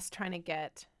 it's us trying to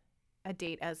get a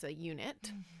date as a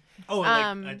unit. Oh, like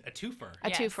um, a twofer. A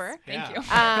Yes, twofer. Thank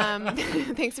Yeah.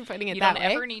 you. Thanks for putting it You that don't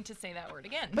way. ever need to say that word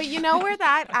again. But you know where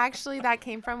that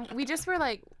came from? We just were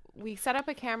like, we set up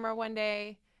a camera one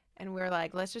day and we were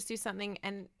like, let's just do something.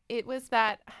 And it was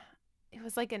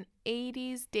like an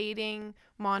 80s dating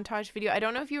montage video. I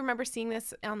don't know if you remember seeing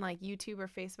this on like YouTube or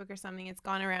Facebook or something. It's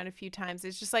gone around a few times.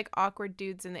 It's just like awkward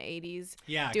dudes in the 80s.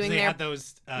 Yeah, because doing they their- had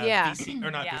those Yeah. VC,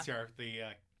 or not Yeah. VCR,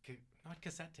 not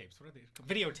cassette tapes. What are they?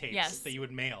 Videotapes Yes. that you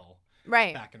would mail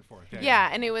Right. back and forth. Yeah,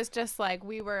 and it was just like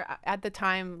we were at the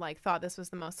time like thought this was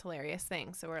the most hilarious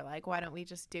thing. So we're like, why don't we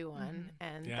just do one?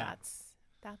 And Yeah.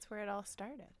 that's where it all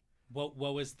started. What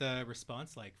was the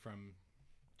response like from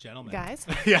gentlemen? Guys?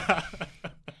 Yeah.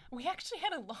 We actually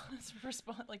had a lot of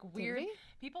response, like weird. we?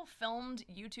 People filmed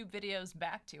YouTube videos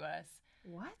back to us.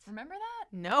 What? Remember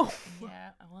that? No. Yeah.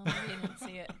 Well, maybe you didn't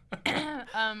see it. I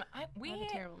have a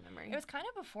terrible memory. It was kind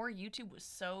of before YouTube was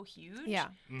so huge. Yeah.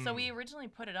 So we originally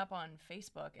put it up on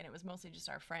Facebook, and it was mostly just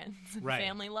our friends and Right.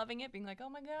 family loving it, being like, "Oh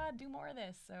my God, do more of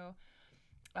this." So,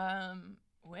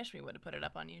 wish we would have put it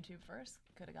up on YouTube first.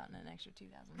 Could have gotten an extra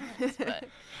 2,000 likes, but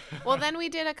Well, then we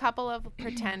did a couple of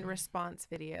pretend response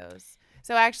videos.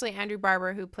 So actually, Andrew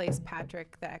Barber, who plays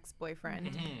Patrick, the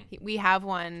ex-boyfriend, we have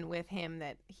one with him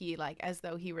that he like as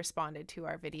though he responded to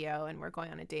our video, and we're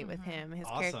going on a date with him. His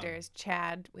Awesome. character is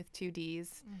Chad with 2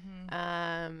 D's,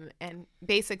 and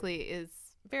basically is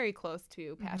very close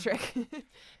to Patrick.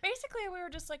 basically we were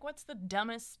just like, what's the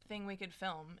dumbest thing we could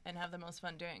film and have the most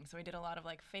fun doing? So we did a lot of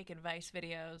like fake advice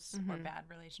videos or bad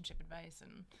relationship advice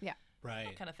and Right.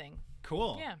 that kind of thing.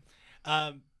 Cool.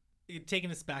 Yeah.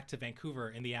 Taking us back to Vancouver,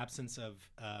 in the absence of,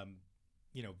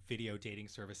 video dating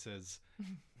services,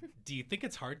 do you think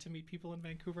it's hard to meet people in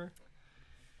Vancouver?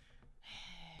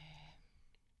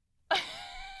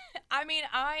 I mean,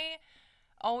 I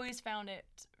always found it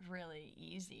really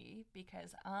easy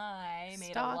because I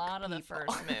made Stalk a lot of the people.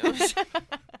 first moves.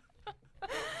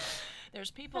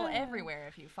 There's people everywhere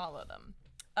if you follow them.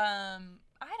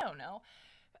 I don't know.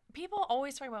 People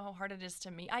always talk about how hard it is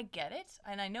to meet. I get it,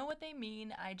 and I know what they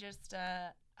mean. I just,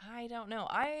 I don't know.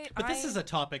 But this is a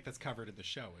topic that's covered in the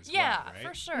show as yeah, well, right?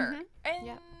 for sure. And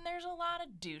Yep. there's a lot of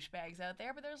douchebags out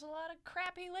there, but there's a lot of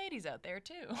crappy ladies out there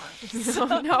too. So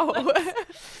no,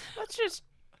 let's just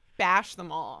bash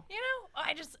them all. You know,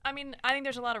 I think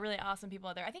there's a lot of really awesome people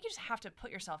out there. I think you just have to put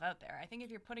yourself out there. I think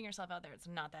if you're putting yourself out there, it's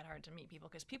not that hard to meet people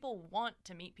because people want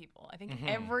to meet people. I think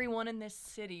everyone in this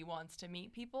city wants to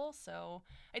meet people, so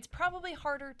it's probably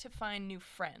harder to find new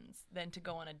friends than to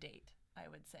go on a date, I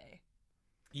would say.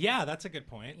 Yeah, that's a good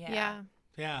point. Yeah.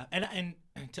 Yeah, and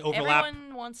to overlap,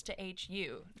 Everyone wants to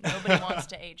HU. Nobody wants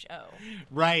to HO.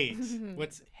 right?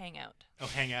 What's Hang out.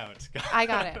 hang out? I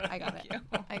got it. I got Thank it.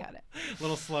 you. I got it. A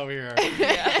little slow here.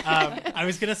 Yeah. I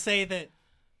was gonna say that,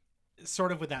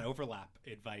 sort of with that overlap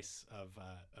advice of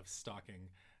stalking.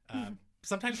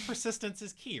 Sometimes persistence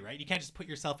is key, right? You can't just put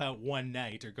yourself out one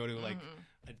night or go to like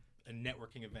a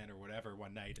networking event or whatever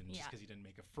one night, and just Yeah. because you didn't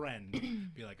make a friend,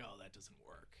 be like, oh, that doesn't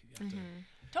work. You have to,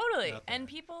 Totally. out there. And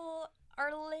people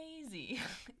are lazy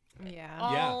Yeah.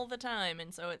 all the time.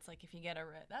 And so it's like if you get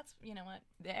that's, you know what?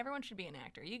 Everyone should be an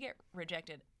actor. You get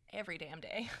rejected every damn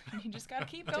day. You just got to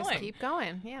keep going. Just keep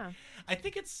going. Yeah. I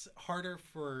think it's harder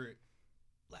for,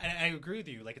 and I agree with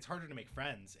you, like it's harder to make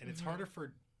friends, and it's harder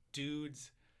for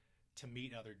dudes to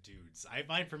meet other dudes. I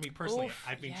find for me personally, Oof,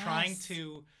 I've been trying yes.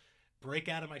 to break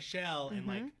out of my shell and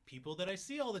like people that I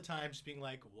see all the time just being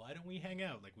like, why don't we hang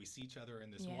out? Like we see each other in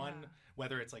this one,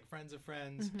 whether it's like friends of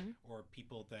friends or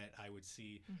people that I would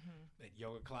see at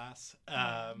yoga class.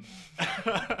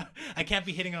 I can't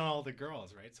be hitting on all the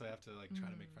girls, right? So I have to like try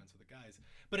to make friends with the guys.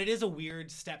 But it is a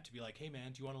weird step to be like, hey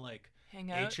man, do you want to like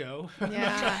hang out? HO?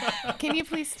 Yeah. Can you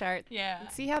please start? Yeah.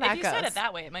 See how that goes. If you said it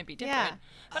that way, it might be different. Yeah.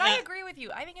 But I agree with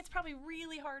you. I think it's probably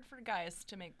really hard for guys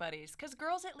to make buddies because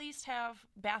girls at least have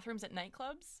bathrooms at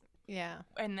nightclubs. Yeah.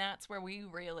 And that's where we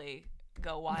really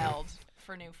go wild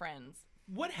for new friends.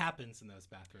 What happens in those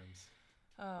bathrooms?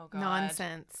 Oh, God.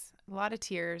 Nonsense. A lot of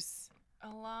tears. A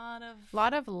lot of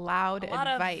loud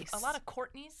advice. A lot of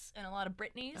Courtneys and a lot of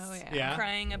Britneys Oh, Yeah.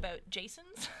 crying about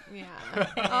Jasons. Yeah.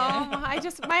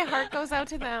 My heart goes out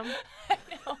to them. I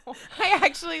know. I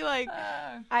actually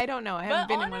I don't know. I haven't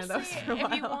been honestly, in one of those for a while.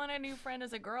 if you want a new friend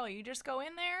as a girl, you just go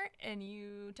in there and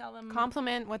you tell them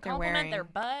Compliment what they're wearing. their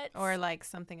butts Or like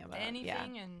something about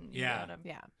anything, and you Yeah. gotta,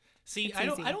 Yeah. See, It's I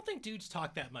easy. don't think dudes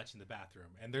talk that much in the bathroom,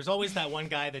 and there's always that one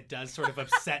guy that does sort of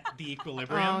upset the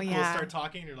equilibrium. Oh, We'll yeah. start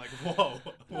talking, and you're like, whoa,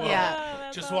 Yeah. Oh,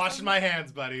 that's just awesome. washing my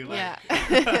hands, buddy. Like,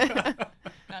 Yeah.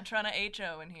 Not trying to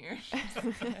HO in here.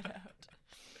 Just get out.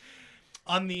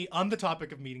 on the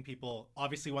topic of meeting people,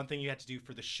 obviously one thing you had to do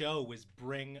for the show was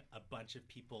bring a bunch of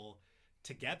people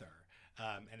together,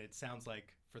 and it sounds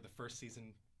like for the first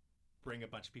season, bring a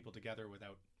bunch of people together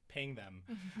without paying them.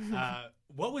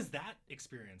 What was that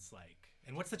experience like?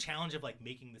 And what's the challenge of like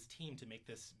making this team to make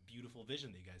this beautiful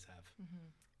vision that you guys have?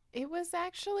 It was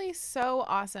actually so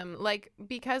awesome. Like,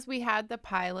 because we had the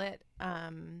pilot,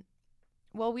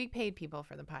 we paid people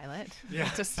for the pilot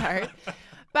to start.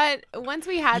 But once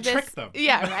we had You this, tricked them.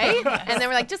 yeah, right? And they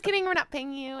were like, just kidding, we're not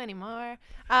paying you anymore.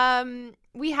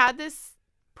 We had this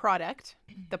product,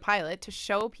 the pilot, to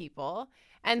show people.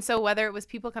 And so whether it was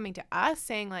people coming to us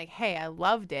saying like, hey, I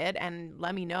loved it and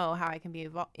let me know how I can be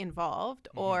involved,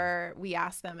 or we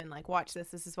asked them and like, watch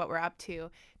this is what we're up to,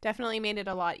 definitely made it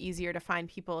a lot easier to find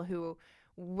people who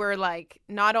were like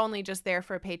not only just there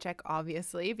for a paycheck,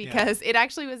 obviously, because it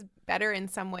actually was better in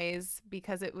some ways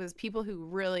because it was people who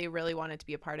really, really wanted to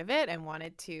be a part of it and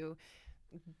wanted to,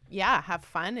 have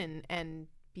fun and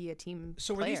be a team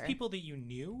So were player. these people that you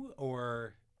knew,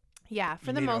 or Yeah,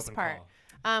 for you the made an most open part. call?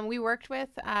 We worked with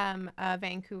a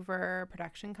Vancouver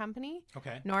production company,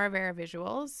 Okay. Nora Vera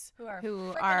Visuals, Who are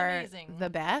who frickin' are amazing. the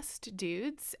best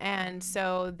dudes. And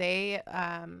so they,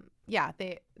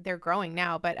 they're growing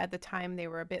now, but at the time they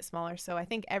were a bit smaller. So I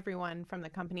think everyone from the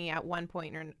company at one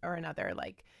point or another,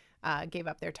 gave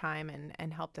up their time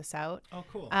and helped us out. Oh,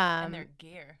 cool. and their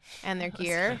gear.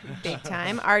 Big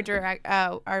time.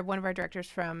 One of our directors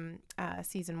from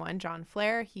season 1, John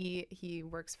Flair, he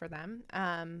works for them,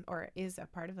 or is a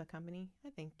part of the company. I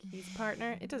think he's a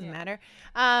partner. It doesn't matter.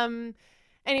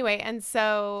 Anyway, and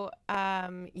so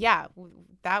that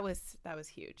was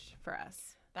huge for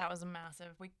us. That was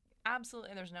massive.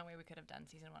 There's no way we could have done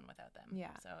season 1 without them. Yeah.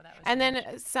 So that was And huge.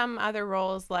 then some other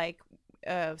roles like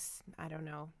I don't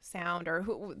know, sound, or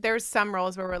there's some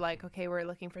roles where we're like, okay, we're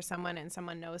looking for someone and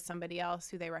someone knows somebody else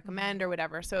who they recommend or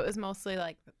whatever. So it was mostly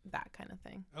like that kind of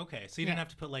thing. Okay, so you didn't have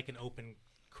to put like an open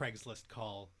Craigslist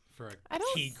call for a I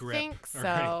don't key grip think or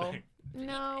so. anything.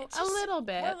 No, It's a just- little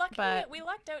bit, We're lucky. but We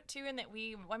lucked out too in that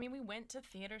we went to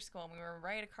theater school and we were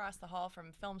right across the hall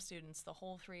from film students the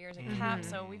whole 3 years at CAP.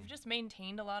 So we've just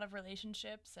maintained a lot of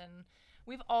relationships and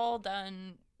we've all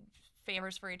done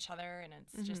favors for each other, and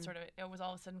it's just sort of, it was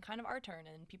all of a sudden kind of our turn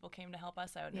and people came to help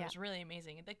us out, and it was really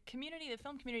amazing. The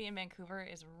film community in Vancouver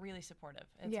is really supportive.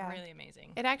 It's really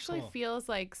amazing. it actually Cool. feels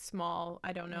like small.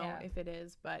 I don't know Yeah. if it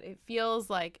is, but it feels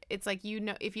like it's like,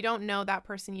 if you don't know that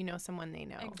person, you know someone they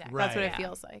know. Exactly. That's what Right. it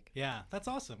feels like. Yeah, that's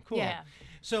awesome. Cool. Yeah.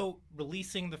 So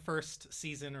releasing the first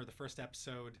season or the first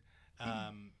episode,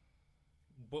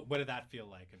 what did that feel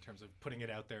like in terms of putting it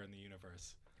out there in the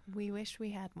universe? We wish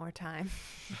we had more time.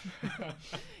 Oh,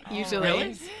 Usually.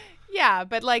 really? Yeah,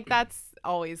 but that's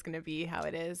always going to be how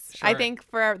it is. I Sure. think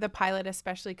for the pilot,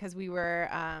 especially because we were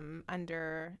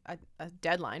under a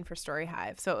deadline for Story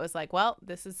Hive. So it was like, well,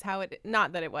 this is how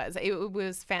not that it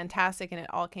was fantastic and it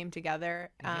all came together.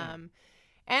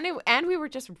 And we were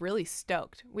just really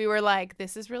stoked. We were like,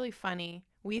 this is really funny.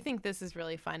 We think this is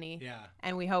really funny. Yeah.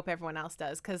 And we hope everyone else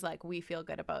does because we feel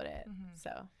good about it.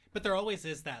 So But there always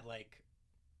is that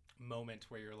moment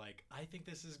where you're like, I think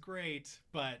this is great,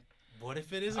 but what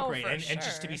if it isn't Oh, great? for And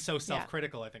just to be sure. so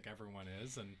self-critical, I think everyone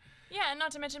is. And Yeah, and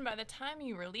not to mention by the time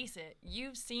you release it,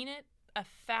 you've seen it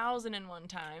 1,001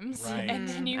 times, Right. and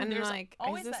then And there's like,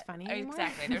 always is this that, funny anymore?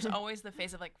 Exactly. There's always the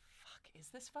face of like, fuck, is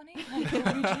this funny? We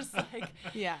just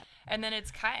yeah. and then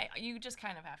it's you just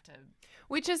kind of have to.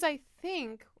 Which is, I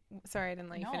think, sorry, I didn't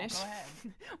let you No, finish. go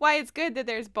ahead. Why it's good that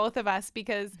there's both of us,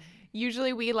 because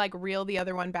usually we like reel the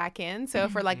other one back in. So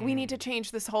if we're like, we need to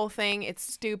change this whole thing, it's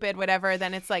stupid, whatever,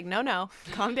 then it's like, no,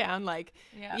 calm down. Like,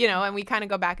 Yeah. you know, and we kind of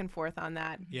go back and forth on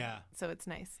that. Yeah. So it's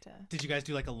nice to. Did you guys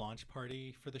do like a launch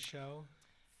party for the show?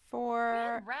 We For.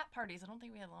 had rap parties. I don't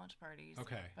think we had launch parties.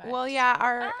 Okay. but Well, yeah,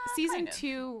 our season kind of.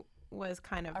 2 was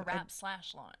kind of A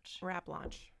rap/launch. rap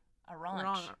launch. A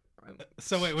raunch.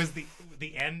 So it was the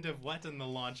end of what and the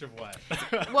launch of what?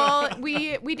 Well,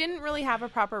 we didn't really have a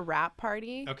proper rap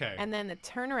party. Okay. And then the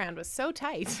turnaround was so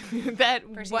tight that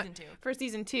For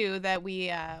season 2. that we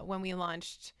when we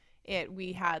launched it,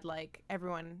 we had like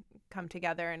everyone come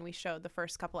together and we showed the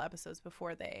first couple episodes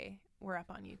before they were up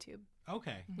on YouTube.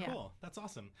 Okay, Yeah. cool. That's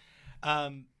awesome.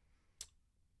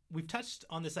 We've touched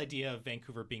on this idea of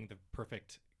Vancouver being the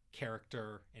perfect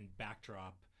character and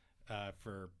backdrop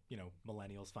for, you know,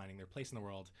 millennials finding their place in the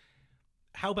world.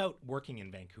 How about working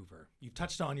in Vancouver? You've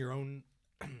touched on your own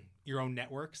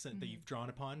networks that you've drawn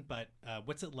upon, but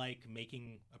what's it like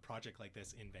making a project like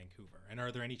this in Vancouver? And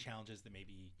are there any challenges that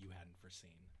maybe you hadn't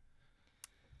foreseen?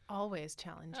 Always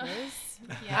challenges.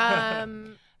 Yeah.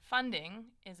 Funding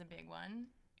is a big one.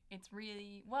 It's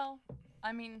really, well,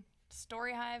 I mean,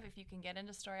 Story Hive, if you can get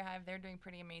into Story Hive, they're doing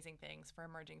pretty amazing things for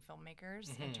emerging filmmakers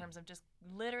in terms of just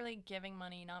literally giving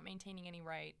money, not maintaining any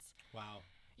rights. Wow.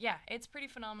 Yeah, it's pretty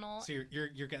phenomenal. So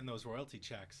you're getting those royalty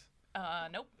checks.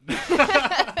 Nope.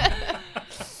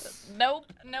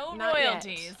 Nope, no Not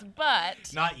royalties, but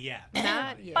Not yet.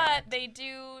 Not yet. but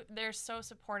they're so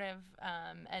supportive,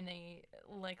 and they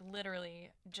like literally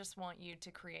just want you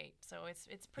to create. So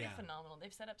it's pretty Yeah. phenomenal.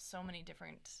 They've set up so many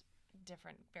different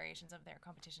variations of their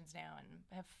competitions now and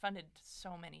have funded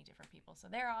so many different people. So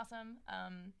they're awesome.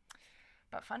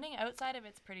 But funding outside of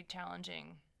it's pretty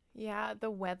challenging. Yeah, the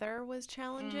weather was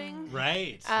challenging.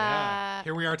 Right. Yeah.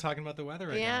 Here we are talking about the weather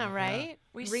again. Yeah, right?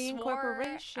 We swore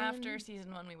Reincorporation. after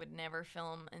season 1 we would never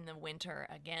film in the winter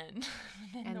again.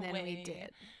 And the then we way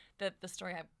did. That the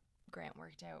Story Hive grant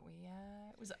worked out,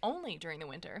 it was only during the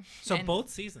winter. So And both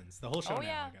seasons, the whole show Oh, now,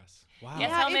 yeah. I guess. Wow. guess Yeah,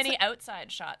 how it's many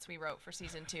outside shots we wrote for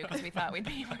season 2 because we thought we'd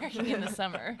be working in the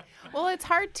summer. Well, it's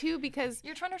hard too because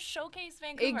You're trying to showcase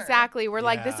Vancouver. exactly. We're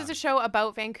like, this Yeah. is a show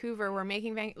about Vancouver. We're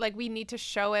making like we need to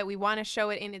show it. We want to show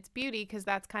it in its beauty because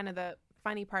that's kind of the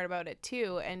funny part about it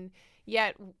too. And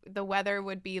yet the weather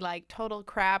would be like total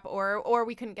crap, or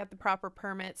we couldn't get the proper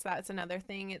permits. That's another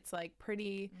thing. It's like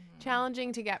pretty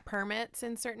challenging to get permits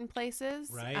in certain places.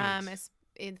 Right.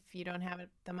 If you don't have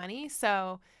the money.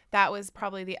 So that was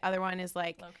probably the other one is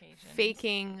like Locations.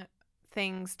 faking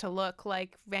things to look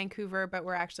like Vancouver, but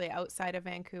we're actually outside of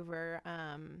Vancouver,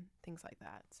 things like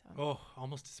that. So Oh,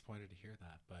 almost disappointed to hear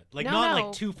that, but like No, not no.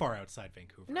 like too far outside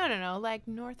Vancouver. no, like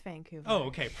North Vancouver. Oh,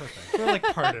 okay, perfect. We're like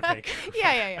part of Vancouver.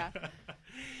 Yeah.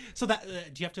 So that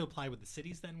do you have to apply with the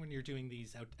cities then when you're doing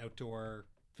these outdoor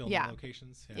filming Yeah.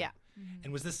 locations? Yeah.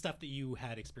 And was this stuff that you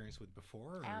had experience with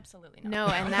before? Or? Absolutely not. No,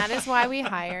 and that is why we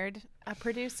hired a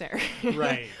producer.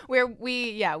 Right. Where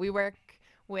we work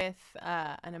with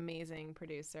an amazing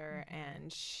producer,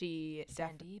 and she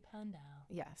Sandy Pandau.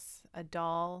 yes, a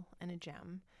doll and a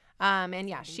gem. And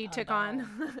yeah, she a took doll.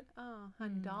 on a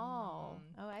doll.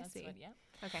 Oh, I That's see. what- yeah.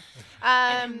 Okay.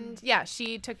 Yeah,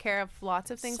 she took care of lots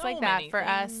of things So like that many for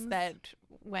us things. that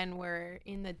when we're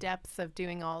in the depths of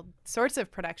doing all sorts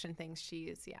of production things,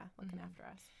 she's looking after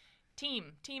us.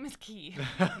 Team is key. You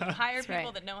hire That's people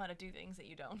right. that know how to do things that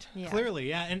you don't. Yeah. Clearly,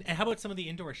 yeah. And how about some of the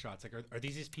indoor shots? Like, are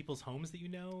these just people's homes that you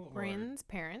know? Or? Brynn's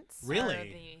parents. Really? Are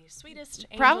the sweetest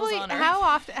angels Probably on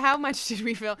earth how much did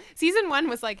we film? Season 1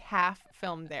 was like half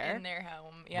filmed there. in their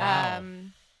home. Yeah. Wow.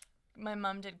 My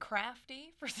mom did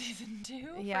Crafty for season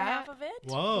 2 Yeah. for half of it.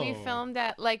 Whoa. We filmed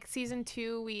at like season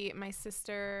 2. My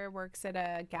sister works at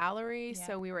a gallery, Yeah.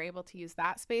 so we were able to use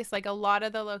that space. Like a lot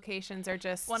of the locations are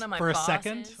just. One of my For a bosses.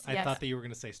 second, I Yes. thought that you were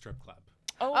going to say strip club.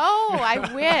 Oh, I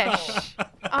wish.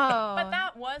 Oh. But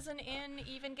that wasn't in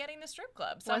even getting the strip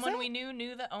club. Someone it? we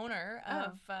knew the owner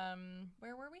of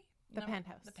where were we? The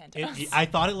Penthouse. The Penthouse. I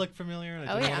thought it looked familiar, and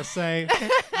I Oh, didn't yeah. want to say.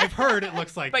 I've heard it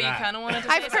looks like But that. you kind of wanted to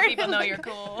I've say so heard people it know look- you're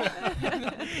cool.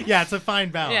 Yeah, it's a fine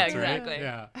balance, Yeah, right? exactly.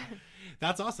 Yeah.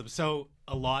 That's awesome. So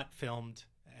a lot filmed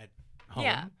at home.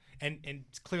 Yeah. And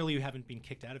clearly you haven't been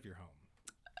kicked out of your home.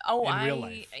 Oh, In real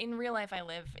life. in real life, I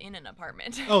live in an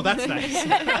apartment. Oh, that's nice.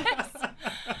 Yes.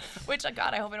 Which,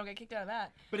 God, I hope I don't get kicked out of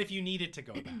that. But if you needed to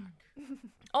go back.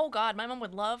 Oh, God, my mom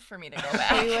would love for me to go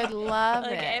back. We would love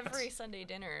like it. every Sunday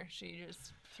dinner, she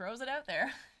just throws it out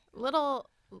there. Little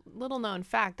known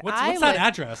fact. What's I that live-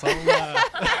 address?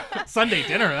 Sunday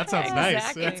dinner. That sounds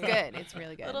Exactly. nice. It's good. It's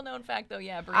really good. Little known fact, though,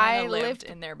 yeah, I Brianna lived lived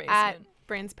in their At basement.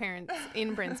 Bryn's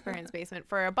parents basement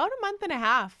for about a month and a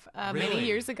half many Really?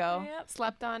 years ago. Yep.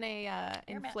 Slept on a Air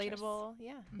inflatable,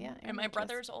 yeah. In my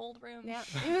brother's old room. Yeah,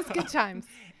 it was good times.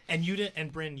 And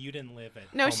Brynn, you didn't live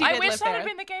at No, home. she I did wish live that there. had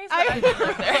been the case, but I did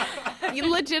live there.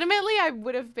 Legitimately, I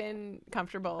would have been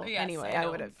comfortable Yes, anyway. I I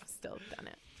know. would have still done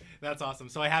it. That's awesome.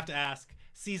 So I have to ask,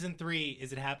 season 3,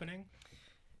 is it happening?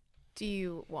 Do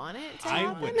you want it to I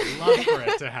happen? would love for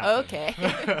it to happen. Okay.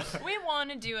 We want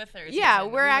to do a third Yeah,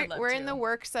 season. we're in the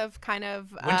works of kind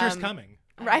of Winter's coming.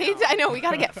 Right? know. I know we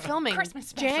got to get filming. Christmas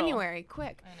special. January,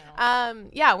 quick. I know.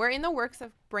 Yeah, we're in the works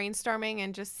of brainstorming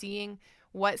and just seeing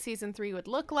what season 3 would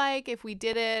look like if we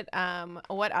did it.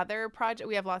 What other project?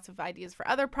 We have lots of ideas for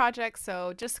other projects,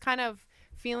 so just kind of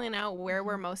feeling out where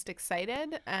we're most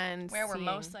excited and Where we're seeing.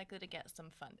 most likely to get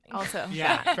some funding. Also,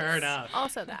 Yeah, fair enough.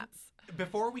 also that.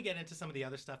 Before we get into some of the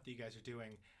other stuff that you guys are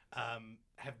doing,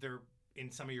 have there, in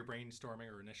some of your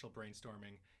brainstorming or initial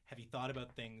brainstorming, have you thought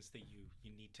about things that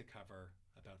you need to cover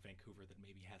about Vancouver that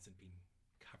maybe hasn't been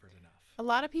covered enough? A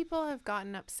lot of people have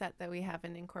gotten upset that we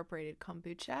haven't incorporated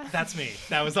kombucha. That's me.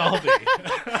 That was all me.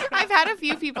 I've had a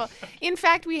few people. In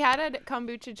fact, we had a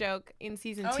kombucha joke in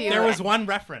season 2. There was one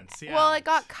reference. Yeah. Well, it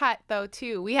got cut though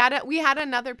too. We had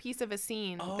another piece of a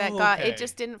scene that got okay. it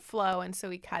just didn't flow, and so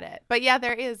we cut it. But yeah,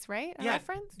 there is a yeah,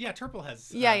 reference. Yeah, Turple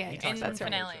has. Yeah, he talks In about the it.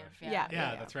 finale of, Yeah.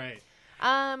 Yeah, that's right.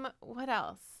 What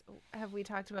else have we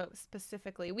talked about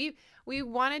specifically? We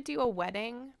want to do a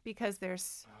wedding because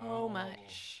there's so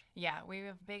much. Yeah, we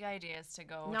have big ideas to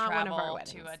go Not one of our travel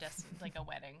weddings. to like a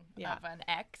wedding Yeah. of an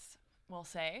ex, we'll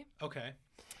say. Okay.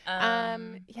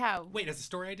 Yeah. Wait, as a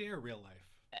story idea or real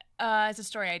life? As a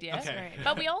story idea. Okay. right.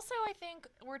 But we also, I think,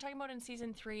 we're talking about in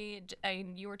season 3,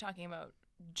 you were talking about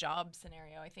job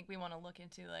scenario. I think we want to look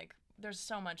into, like, there's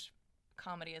so much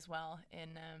comedy as well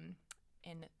in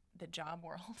the job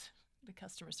world, the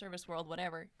customer service world,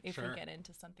 whatever, if Sure. we get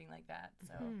into something like that.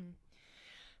 So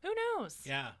who knows?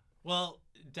 Yeah. Well,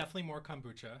 definitely more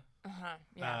kombucha. Uh-huh.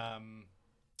 Yeah.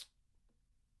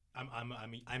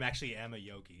 I'm actually am a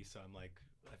yogi, so I'm like,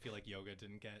 I feel like yoga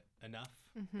didn't get enough.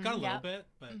 Mm-hmm. Got a little Yep. bit,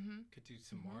 but Mhm. could do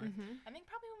some more. I think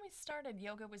probably when we started,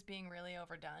 yoga was being really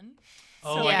overdone.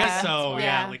 Oh, So I guess Yeah. so. Yeah.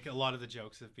 Yeah. Like a lot of the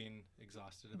jokes have been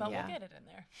exhausted. But Yeah. we'll get it in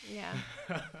there. Yeah.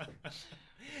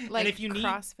 And Like if you need,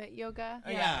 CrossFit yoga.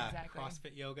 Yeah, yeah, exactly.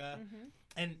 CrossFit yoga, Mm-hmm.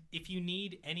 and if you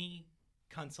need any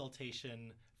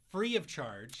consultation free of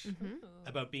charge Mm-hmm. Ooh,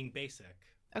 about being basic,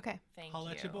 Okay, thank holla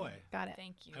you. at your boy. got it.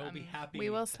 Thank you. I will be happy. We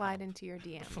will to slide help. into your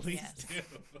DMs. Please Yes. do.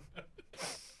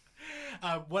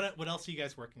 What else are you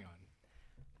guys working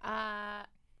on?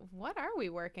 What are we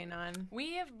working on?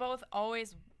 We have both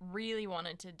always really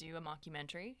wanted to do a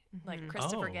mockumentary, like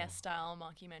Christopher Oh. Guest style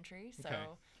mockumentary. So Okay.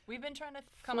 we've been trying to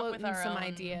come up with Floating our some own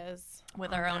ideas.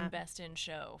 with on our own that. best in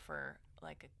show for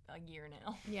like a year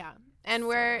now. Yeah, and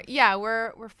Sort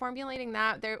we're formulating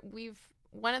that.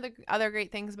 One of the other great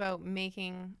things about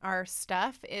making our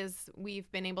stuff is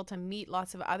we've been able to meet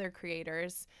lots of other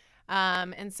creators,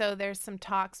 and so there's some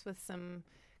talks with some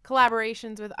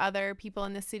collaborations with other people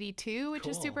in the city too, which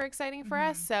is Cool. super exciting for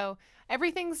us. So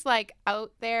everything's like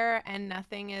out there, and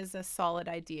nothing is a solid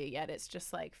idea yet. It's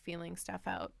just like feeling stuff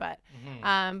out, but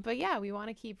yeah, we want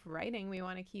to keep writing. We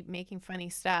want to keep making funny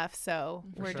stuff. So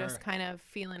For we're sure. just kind of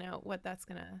feeling out what that's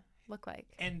gonna look like.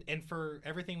 And for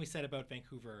everything we said about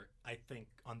Vancouver, I think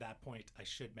on that point I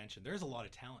should mention there's a lot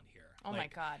of talent here. Oh my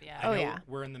Like, God, yeah. I Oh, know yeah.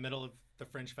 we're in the middle of the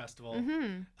Fringe Festival.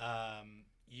 Mm-hmm.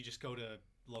 You just go to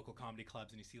local comedy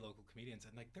clubs and you see local comedians,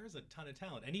 and like there's a ton of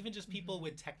talent, and even just people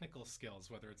with technical skills,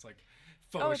 whether it's like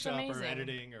Oh, it's Photoshop or amazing.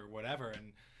 editing or whatever,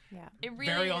 and Yeah. It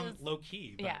really very is. on low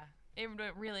key. But Yeah, it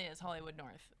really is Hollywood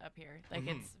North up here. Like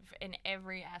it's in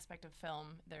every aspect of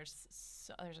film. There's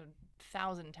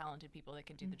 1,000 talented people that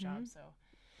can do the job. So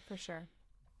For sure.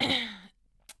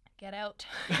 get out.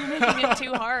 You're making it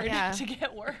too hard Yeah. to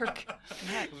get work.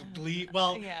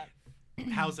 Well, Yeah.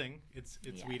 housing, it's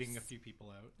weeding a Yes. few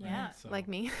people out. Yeah. So. Like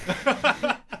me.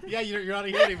 Yeah, you're not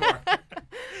here anymore.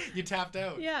 You tapped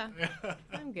out. Yeah.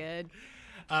 I'm good.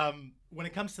 When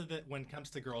it comes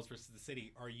to Girls versus the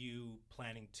City, are you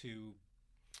planning to,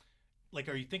 like,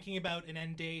 are you thinking about an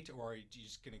end date, or are you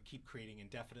just gonna keep creating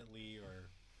indefinitely, or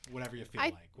whatever you feel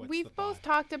like? What's We've the both thought?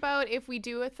 talked about if we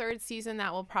do a third season,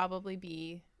 that will probably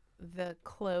be the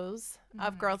close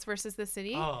of Girls versus the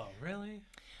City. Oh, really?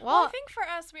 Well, I think for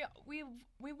us, we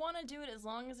want to do it as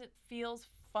long as it feels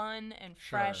fun and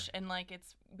fresh, Sure. and like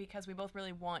it's because we both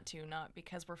really want to, not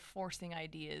because we're forcing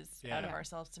ideas out of Yeah.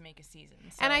 ourselves to make a season.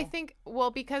 And I So- think,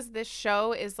 well, because this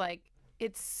show is like,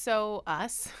 it's so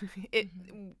us.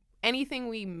 Anything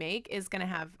we make is going to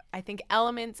have, I think,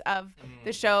 elements of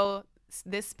the show,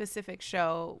 this specific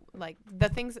show, like the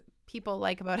things people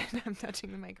like about it. I'm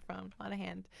touching the microphone. A lot of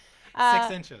hand.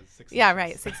 6 inches. 6 Yeah, inches.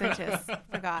 right. 6 inches.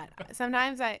 Forgot.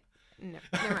 Sometimes no,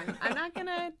 never mind. I'm not going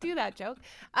to do that joke.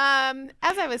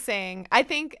 As I was saying, I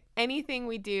think anything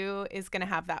we do is going to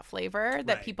have that flavor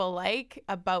that Right. people like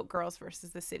about Girls versus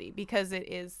the City, because it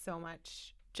is so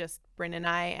much just Brynn and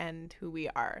I and who we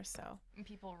are. So And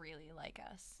people really like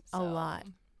us. a so- lot.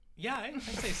 Yeah, I'd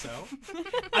say so.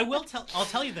 I'll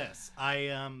tell you this.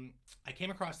 I came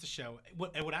across the show.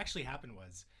 What actually happened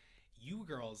was, you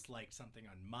girls liked something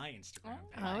on my Instagram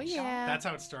page. Oh, yeah. That's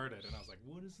how it started, and I was like,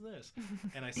 "What is this?"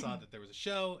 And I saw that there was a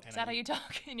show. And Is that how you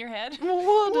talk in your head?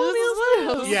 What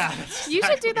is this? Yeah. that's You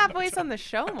should do exactly that what I voice on the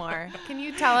show more. Can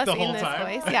you tell us The in whole this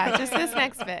time? voice? Yeah, just this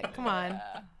next bit. Come on.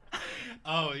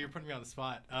 Oh, you're putting me on the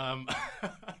spot.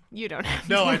 You don't have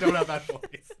No, to. I don't have that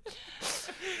voice.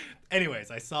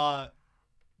 Anyways, I saw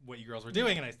what you girls were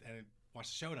doing, and I watched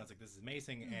the show, and I was like, "This is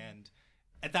amazing." And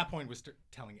at that point, was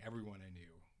telling everyone I knew,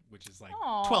 which is like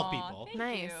 12 people. Thank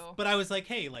Nice. you. But I was like,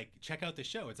 "Hey, like, check out the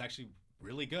show. It's actually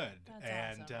really good." That's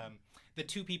and awesome. the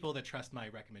 2 people that trust my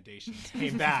recommendations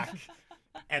came back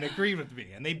and agreed with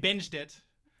me, and they binged it,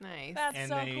 Nice. That's and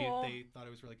so they cool. they thought it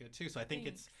was really good too. So I think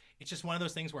Thanks. it's just one of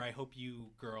those things where I hope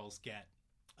you girls get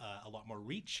a lot more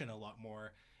reach and a lot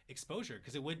more exposure,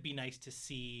 because it would be nice to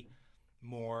see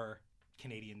more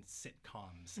Canadian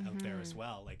sitcoms out there as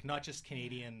well, like not just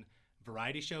Canadian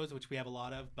variety shows, which we have a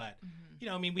lot of, but you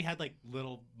know, I mean, we had like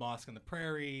Little Mosque on the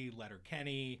Prairie,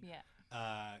 Letterkenny,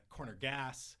 Yeah. Corner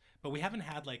Gas, but we haven't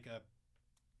had like a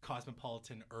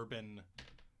cosmopolitan urban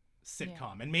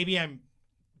sitcom. And maybe I'm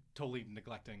totally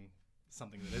neglecting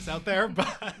something that is out there,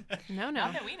 but No.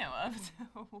 Not that we know of.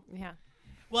 So. Yeah.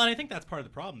 well, and I think that's part of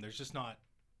the problem. There's just not,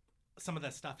 some of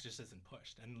that stuff just isn't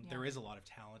pushed, and there is a lot of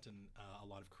talent and a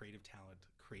lot of creative talent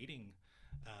creating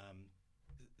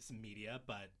some media,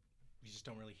 but we just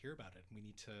don't really hear about it. We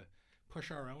need to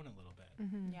push our own a little bit.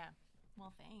 Mm-hmm. Yeah.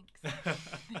 Well, thanks.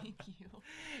 Thank you.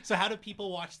 So how do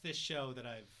people watch this show that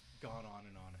I've gone on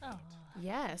and on about?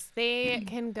 Yes, they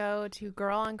can go to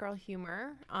Girl on Girl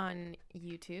Humor on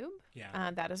YouTube.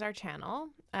 Yeah. That is our channel.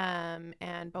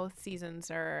 And both seasons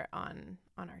are on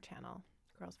our channel,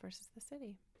 Girls versus the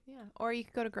City. Yeah. Or you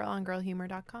could go to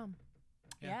girlongirlhumor.com.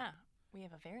 Yeah. We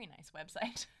have a very nice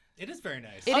website. It is very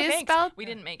nice. It is thanks. spelled. We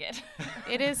didn't make it.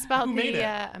 It is spelled Who made the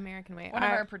it? American way. One of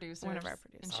our producers. One of our And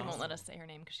producers. she won't let Awesome. us say her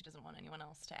name because she doesn't want anyone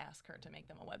else to ask her to make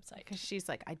them a website. Because she's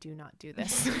like, I do not do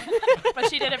this. But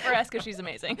she did it for us because she's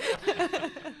amazing.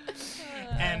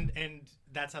 And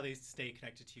that's how they stay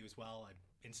connected to you as well.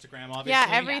 Instagram, obviously. Yeah,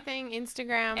 everything,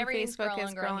 Instagram, Everything's Facebook Girl is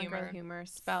on Girl Girl on Humor. Girl Humor,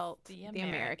 spelt The the American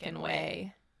American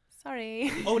way.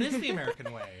 Sorry. Oh, it is the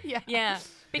American way. Yeah. Yeah,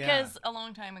 because a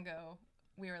long time ago,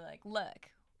 we were like, look,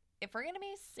 if we're going to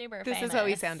be super This famous. is what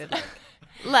we sounded like.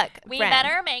 Look, We Brynn,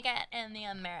 better make it in the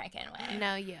American way.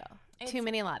 No, you. It's Too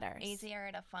many letters.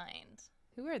 Easier to find.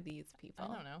 Who are these people?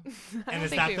 I don't know. I And don't is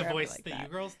think that we the were ever voice like that you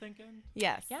girls thinking?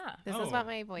 Yes. Yeah. This Oh. is what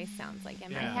my voice sounds like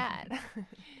in my Yeah. head.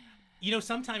 You know,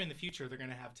 sometime in the future, they're going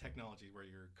to have technology where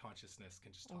your consciousness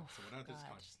can just talk Oof, to someone else's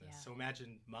God, consciousness. yeah. So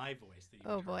imagine my voice that you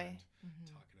Oh, boy. heard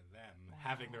talking to them,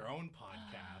 having their own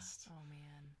podcast, Oh, man.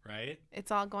 right? It's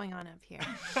all going on up here.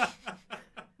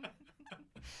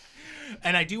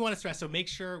 And I do want to stress, so make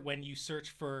sure when you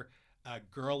search for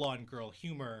Girl on Girl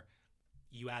Humor,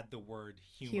 you add the word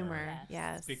humor. Humor.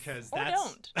 Yes. Because Or that's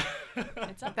don't.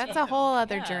 It's up to That's you. a whole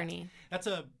other Yeah. journey. that's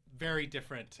a very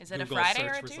different Is it Google a Friday search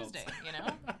or a results. Tuesday? You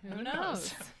know? Who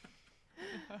knows?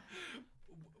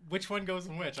 Which one goes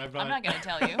in which? I'm not going to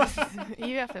tell you.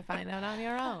 You have to find out on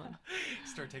your own.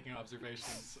 Start taking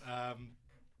observations.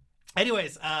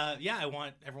 Anyways, yeah, I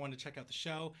want everyone to check out the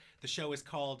show. The show is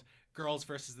called Girls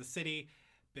versus the City.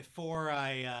 Before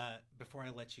I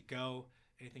let you go,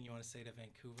 anything you want to say to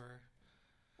Vancouver?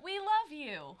 We love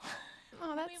you.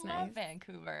 Oh, that's we nice. love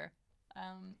Vancouver.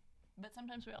 But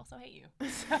sometimes we also hate you.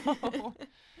 So,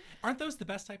 Aren't those the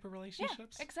best type of yeah,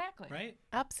 relationships? exactly. Right?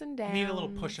 Ups and You downs. need a little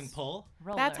push and pull.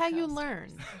 That's how you Roller learn.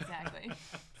 coasters. Exactly.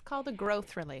 It's called a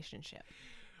growth relationship.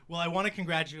 Well, I want to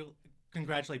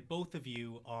congratulate both of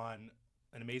you on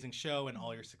an amazing show and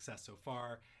all your success so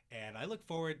far. And I look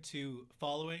forward to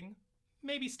following,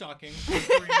 maybe stalking your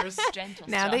careers Gentle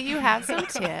Now stuff. that you have some A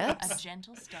tips.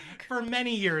 gentle stalk. for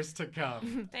many years to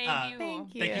come. Thank you.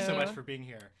 Thank you. Thank you so much for being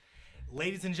here.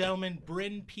 Ladies and gentlemen,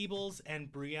 Brynn Peebles and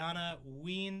Brianna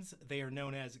Wiens, they are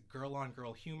known as Girl on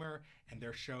Girl Humor, and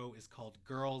their show is called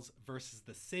Girls versus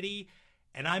the City.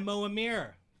 And I'm Mo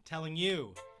Amir, telling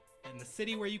you, in the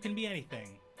city where you can be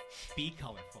anything, be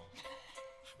colorful.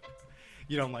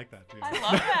 You don't like that, do you? I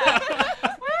love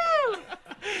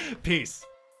that. Peace.